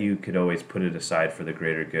think that you could always put it aside for the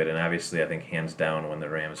greater good. And obviously, I think hands down, when the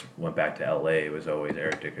Rams went back to L.A., it was always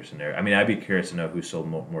Eric Dickerson there. I mean, I'd be curious to know who sold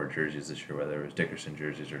more jerseys this year, whether it was Dickerson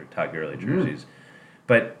jerseys or Todd Gurley jerseys.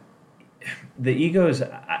 But the egos,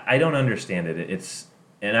 I don't understand it.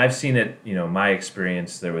 And I've seen it. My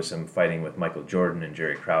experience, there was some fighting with Michael Jordan and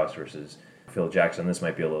Jerry Krause versus Phil Jackson. This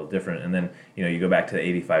might be a little different. And then, you go back to the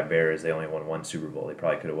 85 Bears, they only won one Super Bowl. They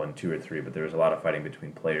probably could have won 2 or 3, but there was a lot of fighting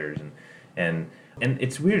between players. And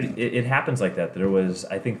it's weird. It happens like that. There was,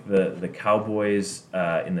 I think, the Cowboys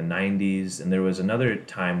in the 90s, and there was another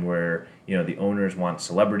time where, the owners want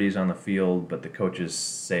celebrities on the field, but the coaches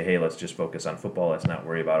say, hey, let's just focus on football. Let's not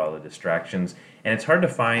worry about all the distractions. And it's hard to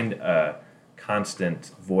find a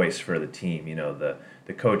constant voice for the team.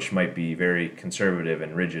 The coach might be very conservative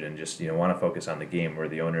and rigid and just want to focus on the game, where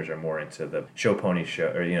the owners are more into the pony show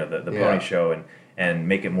or the pony show and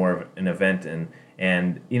make it more of an event,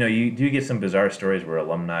 and you do get some bizarre stories where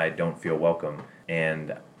alumni don't feel welcome,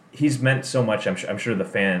 and he's meant so much. I'm sure the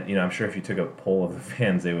fan, I'm sure if you took a poll of the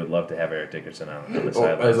fans, they would love to have Eric Dickerson on the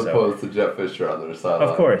sideline. As opposed to Jeff Fisher on their sideline.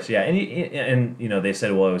 Of course, yeah. And they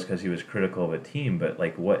said, well, it was because he was critical of a team, but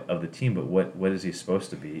what is he supposed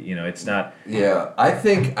to be? It's not. Yeah, I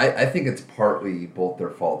think it's partly both their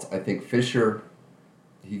faults. I think Fisher,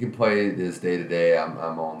 he can play his day-to-day,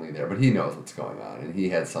 I'm only there, but he knows what's going on, and he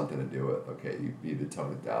had something to do with, okay, you need to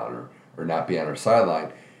tone it down or not be on our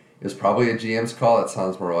sideline. It was probably a GM's call. That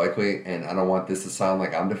sounds more likely, and I don't want this to sound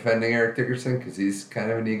like I'm defending Eric Dickerson because he's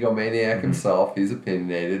kind of an egomaniac himself. He's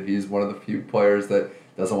opinionated. He's one of the few players that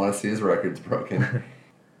doesn't want to see his records broken.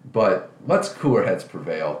 But let's cooler heads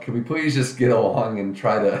prevail. Can we please just get along and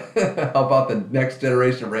try to help out the next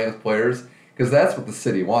generation of Rams players? Because that's what the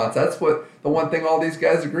city wants. That's what the one thing all these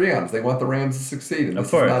guys agree on is they want the Rams to succeed, and this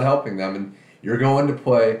is not helping them. And you're going to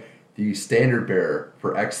play the standard bearer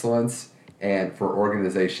for excellence and for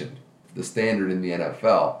organization, the standard in the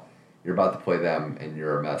NFL. You're about to play them, and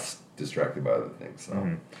you're a mess, distracted by other things.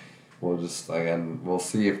 So we'll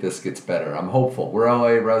see if this gets better. I'm hopeful. We're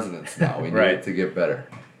LA residents now. We need it to get better.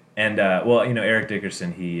 And Eric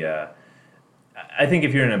Dickerson, I think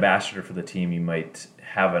if you're an ambassador for the team, you might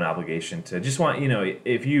have an obligation to just want,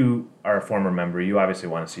 if you are a former member, you obviously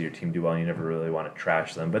want to see your team do well, and you never really want to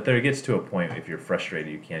trash them. But there gets to a point, if you're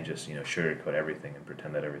frustrated, you can't just, sugarcoat everything and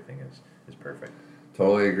pretend that everything is perfect.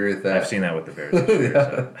 Totally agree with that. I've seen that with the Bears this year.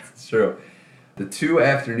 So. That's true. The 2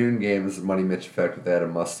 afternoon games, the Money Mitch Effect with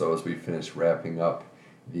Adam Musto, as we finish wrapping up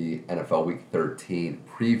the NFL Week 13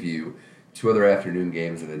 preview. 2 other afternoon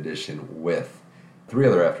games in addition with 3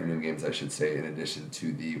 other afternoon games, I should say, in addition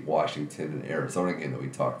to the Washington and Arizona game that we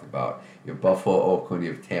talked about. You have Buffalo, Oakland,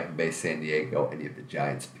 you have Tampa Bay, San Diego, and you have the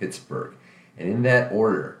Giants, Pittsburgh. And in that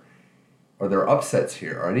order, are there upsets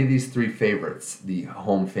here? Are any of these 3 favorites, the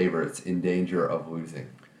home favorites, in danger of losing?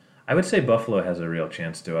 I would say Buffalo has a real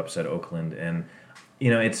chance to upset Oakland. And,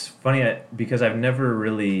 it's funny because I've never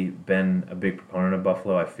really been a big proponent of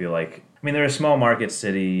Buffalo. I feel like, they're a small market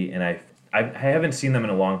city, and I haven't seen them in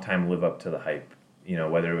a long time live up to the hype.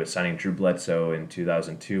 Whether it was signing Drew Bledsoe in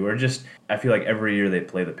 2002 or just, I feel like every year they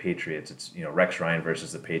play the Patriots, it's, Rex Ryan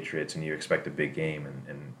versus the Patriots, and you expect a big game,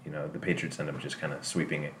 and the Patriots end up just kind of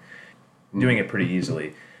sweeping it, doing it pretty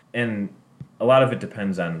easily. And a lot of it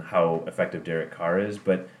depends on how effective Derek Carr is,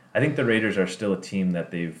 but I think the Raiders are still a team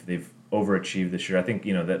that they've overachieved this year. I think,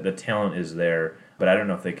 that the talent is there, but I don't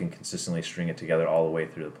know if they can consistently string it together all the way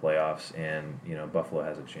through the playoffs, and, Buffalo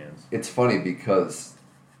has a chance. It's funny because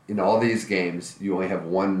in all these games, you only have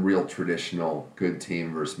one real traditional good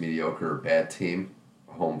team versus mediocre or bad team,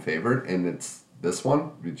 home favorite, and it's this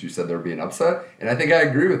one, which you said there would be an upset. And I think I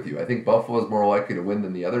agree with you. I think Buffalo is more likely to win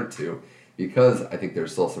than the other two because I think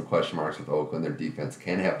there's still some question marks with Oakland. Their defense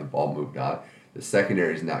can have the ball moved on. The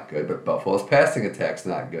secondary is not good, but Buffalo's passing attack's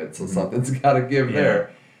not good, so something's got to give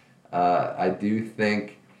there. I do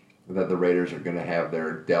think that the Raiders are going to have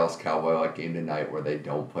their Dallas Cowboy-like game tonight where they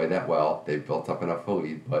don't play that well. They've built up enough of a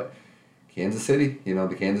lead, but Kansas City,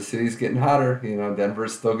 the Kansas City's getting hotter.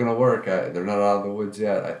 Denver's still going to work. They're not out of the woods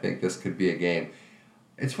yet. I think this could be a game.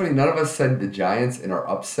 It's funny, none of us said the Giants in our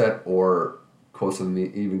upset or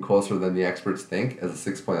even closer than the experts think as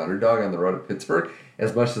a 6-point underdog on the road at Pittsburgh.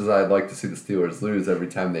 As much as I'd like to see the Steelers lose every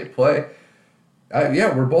time they play,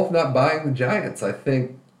 we're both not buying the Giants. I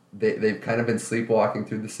think they've kind of been sleepwalking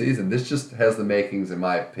through the season. This just has the makings, in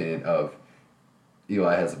my opinion, of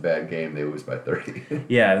Eli has a bad game, they lose by 30.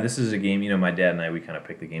 Yeah, this is a game, my dad and I, we kind of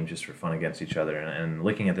picked the game just for fun against each other. And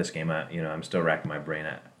looking at this game, I'm still racking my brain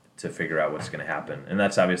to figure out what's going to happen. And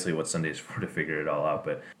that's obviously what Sunday's for, to figure it all out.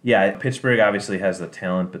 But yeah, Pittsburgh obviously has the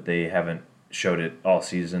talent, but they haven't showed it all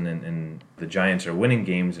season. And the Giants are winning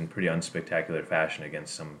games in pretty unspectacular fashion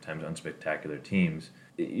against sometimes unspectacular teams.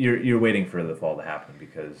 You're waiting for the fall to happen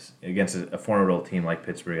because against a formidable team like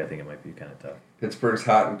Pittsburgh, I think it might be kind of tough. Pittsburgh's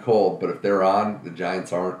hot and cold, but if they're on, the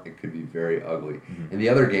Giants aren't, it could be very ugly. Mm-hmm. In the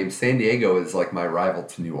other game, San Diego is like my rival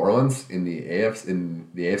to New Orleans in the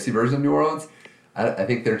AFC version of New Orleans. I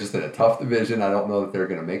think they're just in a tough division. I don't know that they're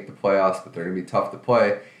going to make the playoffs, but they're going to be tough to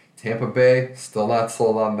play. Tampa Bay, still not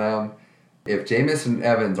sold on them. If Jameis and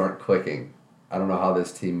Evans aren't clicking, I don't know how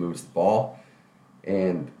this team moves the ball.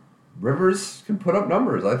 And Rivers can put up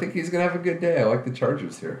numbers. I think he's going to have a good day. I like the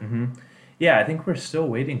Chargers here. Mm-hmm. Yeah, I think we're still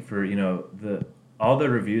waiting for, all the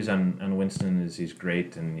reviews on Winston is he's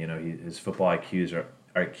great and, his football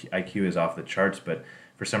IQ is off the charts, but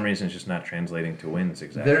for some reason it's just not translating to wins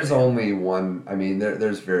exactly. There's only one,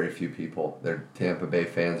 there's very few people. They're Tampa Bay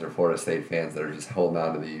fans or Florida State fans that are just holding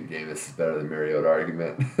on to the Jameis is better than Mariota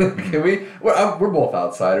argument. We're both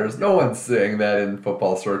outsiders. No one's saying that in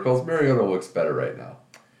football circles. Mariota looks better right now.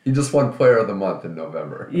 He just won Player of the Month in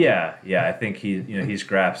November. Yeah, I think he's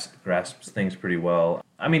grasps things pretty well.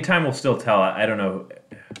 Time will still tell. I don't know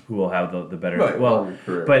who will have the better.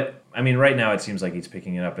 Right, but right now it seems like he's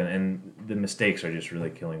picking it up, and the mistakes are just really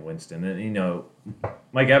killing Winston. And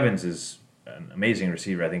Mike Evans is an amazing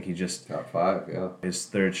receiver. I think he just top 5. Yeah, his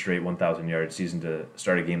third straight 1,000-yard season to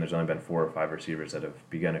start a game. There's only been 4 or 5 receivers that have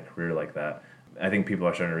begun a career like that. I think people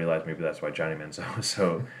are starting to realize maybe that's why Johnny Manziel was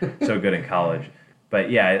so good in college. But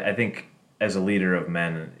yeah, I think as a leader of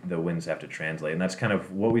men, the wins have to translate. And that's kind of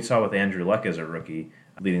what we saw with Andrew Luck as a rookie,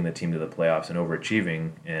 leading the team to the playoffs and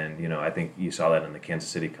overachieving. And, I think you saw that in the Kansas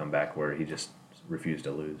City comeback where he just refused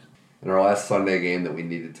to lose. In our last Sunday game that we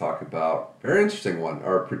need to talk about, very interesting one,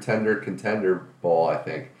 our pretender-contender bowl, I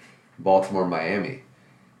think, Baltimore-Miami.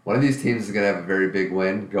 One of these teams is going to have a very big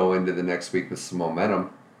win, go into the next week with some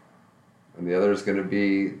momentum. And the other is going to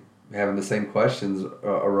be having the same questions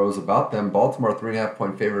arose about them. Baltimore,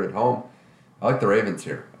 3.5-point favorite at home. I like the Ravens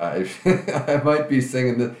here. I might be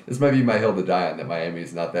singing this might be my hill to die on, that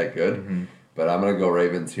Miami's not that good. Mm-hmm. But I'm going to go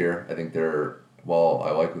Ravens here. I think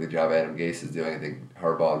I like the job Adam Gase is doing. I think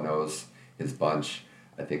Harbaugh knows his bunch.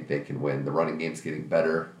 I think they can win. The running game's getting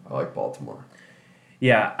better. I like Baltimore.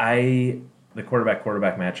 Yeah, the quarterback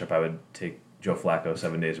matchup, I would take Joe Flacco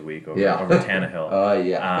 7 days a week over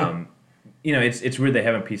Tannehill. It's weird they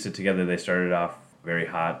haven't pieced it together. They started off very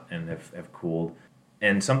hot and have cooled.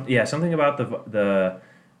 And something about the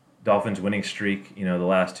Dolphins winning streak, the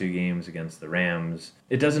last 2 games against the Rams,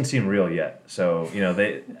 it doesn't seem real yet. So,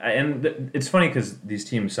 it's funny because these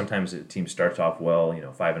teams, sometimes the team starts off well,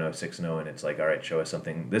 5-0, 6-0, and it's like, all right, show us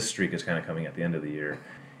something. This streak is kind of coming at the end of the year.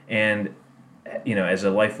 And, as a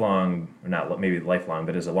lifelong, or not maybe lifelong,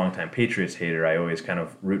 but as a longtime Patriots hater, I always kind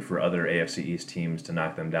of root for other AFC East teams to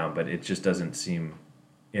knock them down, but it just doesn't seem,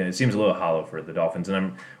 it seems a little hollow for the Dolphins, and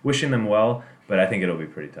I'm wishing them well, but I think it'll be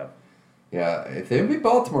pretty tough. Yeah, if they beat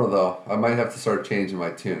Baltimore, though, I might have to start changing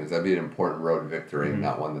my tune, because that'd be an important road victory, and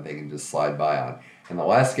not one that they can just slide by on. And the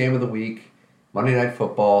last game of the week, Monday Night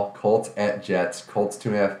Football, Colts at Jets. Colts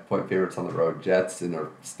 2.5-point favorites on the road. Jets in a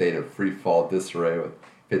state of free fall disarray with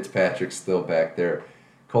Fitzpatrick still back there.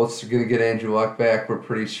 Colts are going to get Andrew Luck back, we're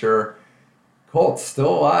pretty sure. Colts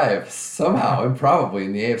still alive somehow and probably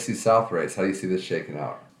in the AFC South race. How do you see this shaking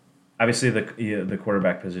out? obviously the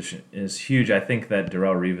quarterback position is huge. I think that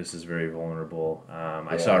Darrelle Revis is very vulnerable.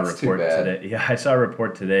 I saw a report today. Yeah, I saw a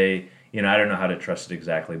report today. You know, I don't know how to trust it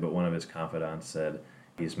exactly, but one of his confidants said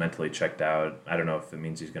he's mentally checked out. I don't know if it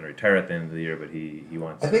means he's going to retire at the end of the year, but he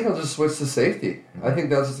wants. I think he'll just switch to safety. Mm-hmm. I think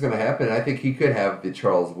that's what's going to happen. I think he could have the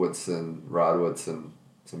Charles Woodson, Rod Woodson,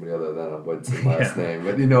 somebody other than a Woodson last name,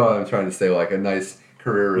 but you know what I'm trying to say, like a nice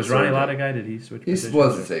career. Was Ronnie Lott a guy? Did he switch? He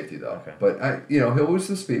was a safety though, okay. But he'll lose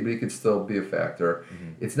some speed, but he could still be a factor.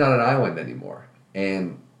 Mm-hmm. It's not an island anymore,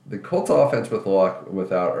 and the Colts' offense with Luck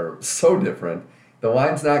without are so different. The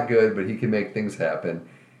line's not good, but he can make things happen.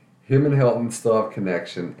 Him and Hilton still have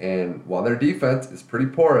connection, and while their defense is pretty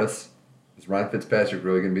porous, is Ryan Fitzpatrick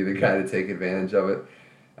really going to be the guy to take advantage of it?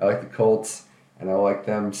 I like the Colts, and I like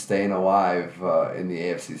them staying alive in the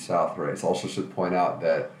AFC South race. Also should point out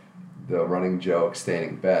that the running joke,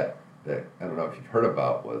 standing bet, that I don't know if you've heard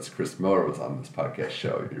about, was Chris Miller was on this podcast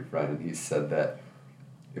show, your friend, and he said that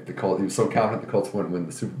if the Colts, he was so confident the Colts wouldn't win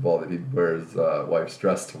the Super Bowl that he'd wear his wife's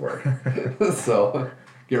dress to work. So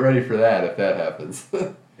get ready for that if that happens.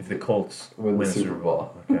 If the Colts win the Super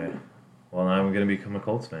Bowl. Okay. Well, now I'm going to become a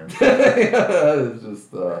Colts fan. It's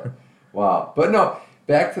just, wow. But no,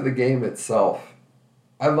 back to the game itself.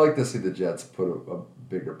 I'd like to see the Jets put a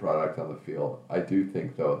bigger product on the field. I do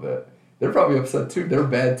think, though, that they're probably upset, too. They're a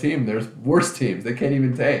bad team. There's worse teams. They can't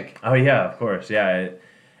even tank. Oh, yeah, of course. Yeah.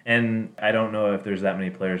 And I don't know if there's that many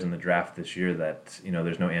players in the draft this year that,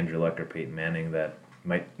 there's no Andrew Luck or Peyton Manning that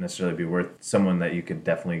might necessarily be worth someone that you could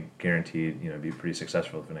definitely guarantee, be pretty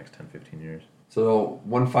successful for the next 10, 15 years. So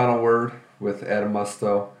one final word with Adam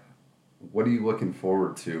Musto. What are you looking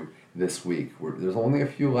forward to this week? There's only a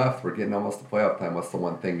few left. We're getting almost to playoff time. What's the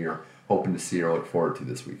one thing you're hoping to see or look forward to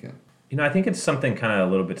this weekend? I think it's something kind of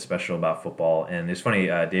a little bit special about football. And it's funny,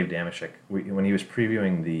 Dave Damashek, when he was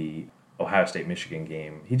previewing the Ohio State-Michigan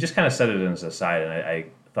game, he just kind of said it as an aside, and I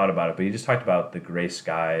thought about it, but he just talked about the gray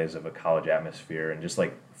skies of a college atmosphere and just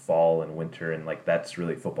like fall and winter, and like that's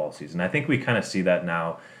really football season. I think we kind of see that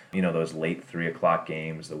now, those late 3:00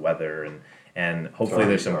 games, the weather, and hopefully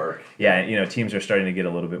there's some dark. Teams are starting to get a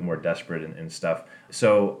little bit more desperate and stuff.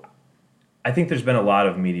 So I think there's been a lot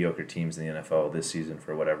of mediocre teams in the NFL this season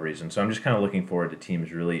for whatever reason. So I'm just kind of looking forward to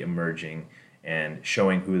teams really emerging and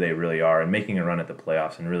showing who they really are and making a run at the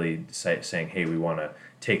playoffs and really saying, hey, we want to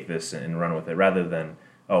take this and run with it, rather than,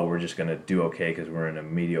 oh, we're just going to do okay because we're in a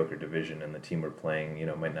mediocre division and the team we're playing,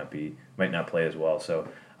 might not play as well. So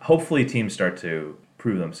hopefully teams start to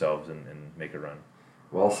prove themselves and make a run.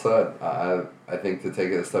 Well said. I think to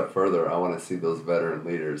take it a step further, I want to see those veteran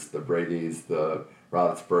leaders, the Bradys, the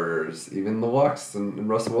Roethlisbergers, even the Lucks and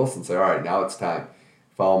Russell Wilson say, all right, now it's time.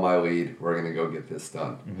 Follow my lead. We're going to go get this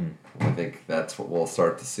done. Mm-hmm. I think that's what we'll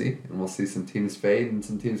start to see. And we'll see some teams fade and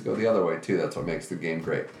some teams go the other way, too. That's what makes the game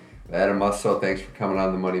great. Adam Musto, thanks for coming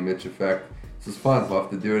on the Money Mitch Effect. This was fun. We'll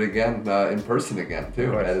have to do it again in person again,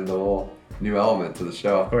 too. Added a little new element to the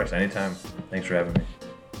show. Of course, anytime. Thanks for having me.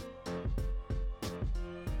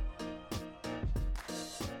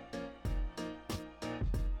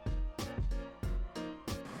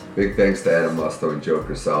 Big thanks to Adam Musto and Joe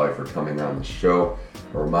Crisali for coming on the show.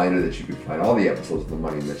 A reminder that you can find all the episodes of the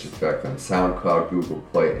Money Mitch Effect on SoundCloud, Google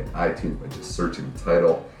Play, and iTunes by just searching the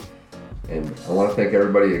title. And I want to thank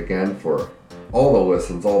everybody again for all the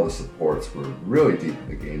listens, all the supports. We're really deep in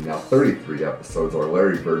the game now. 33 episodes. Our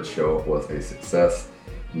Larry Bird show was a success.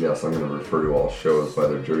 And yes, I'm going to refer to all shows by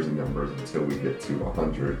their jersey numbers until we get to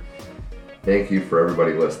 100. Thank you for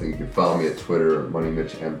everybody listening. You can follow me at Twitter,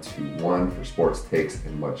 MoneyMitchM21 for sports takes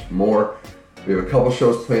and much more. We have a couple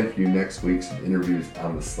shows planned for you next week, some interviews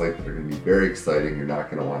on the slate that are going to be very exciting. You're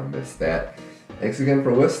not going to want to miss that. Thanks again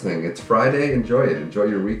for listening. It's Friday. Enjoy it. Enjoy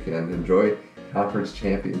your weekend. Enjoy conference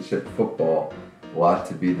championship football. A lot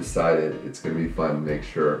to be decided. It's going to be fun. Make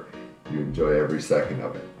sure you enjoy every second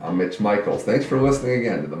of it. I'm Mitch Michaels. Thanks for listening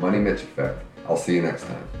again to the Money Mitch Effect. I'll see you next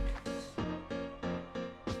time.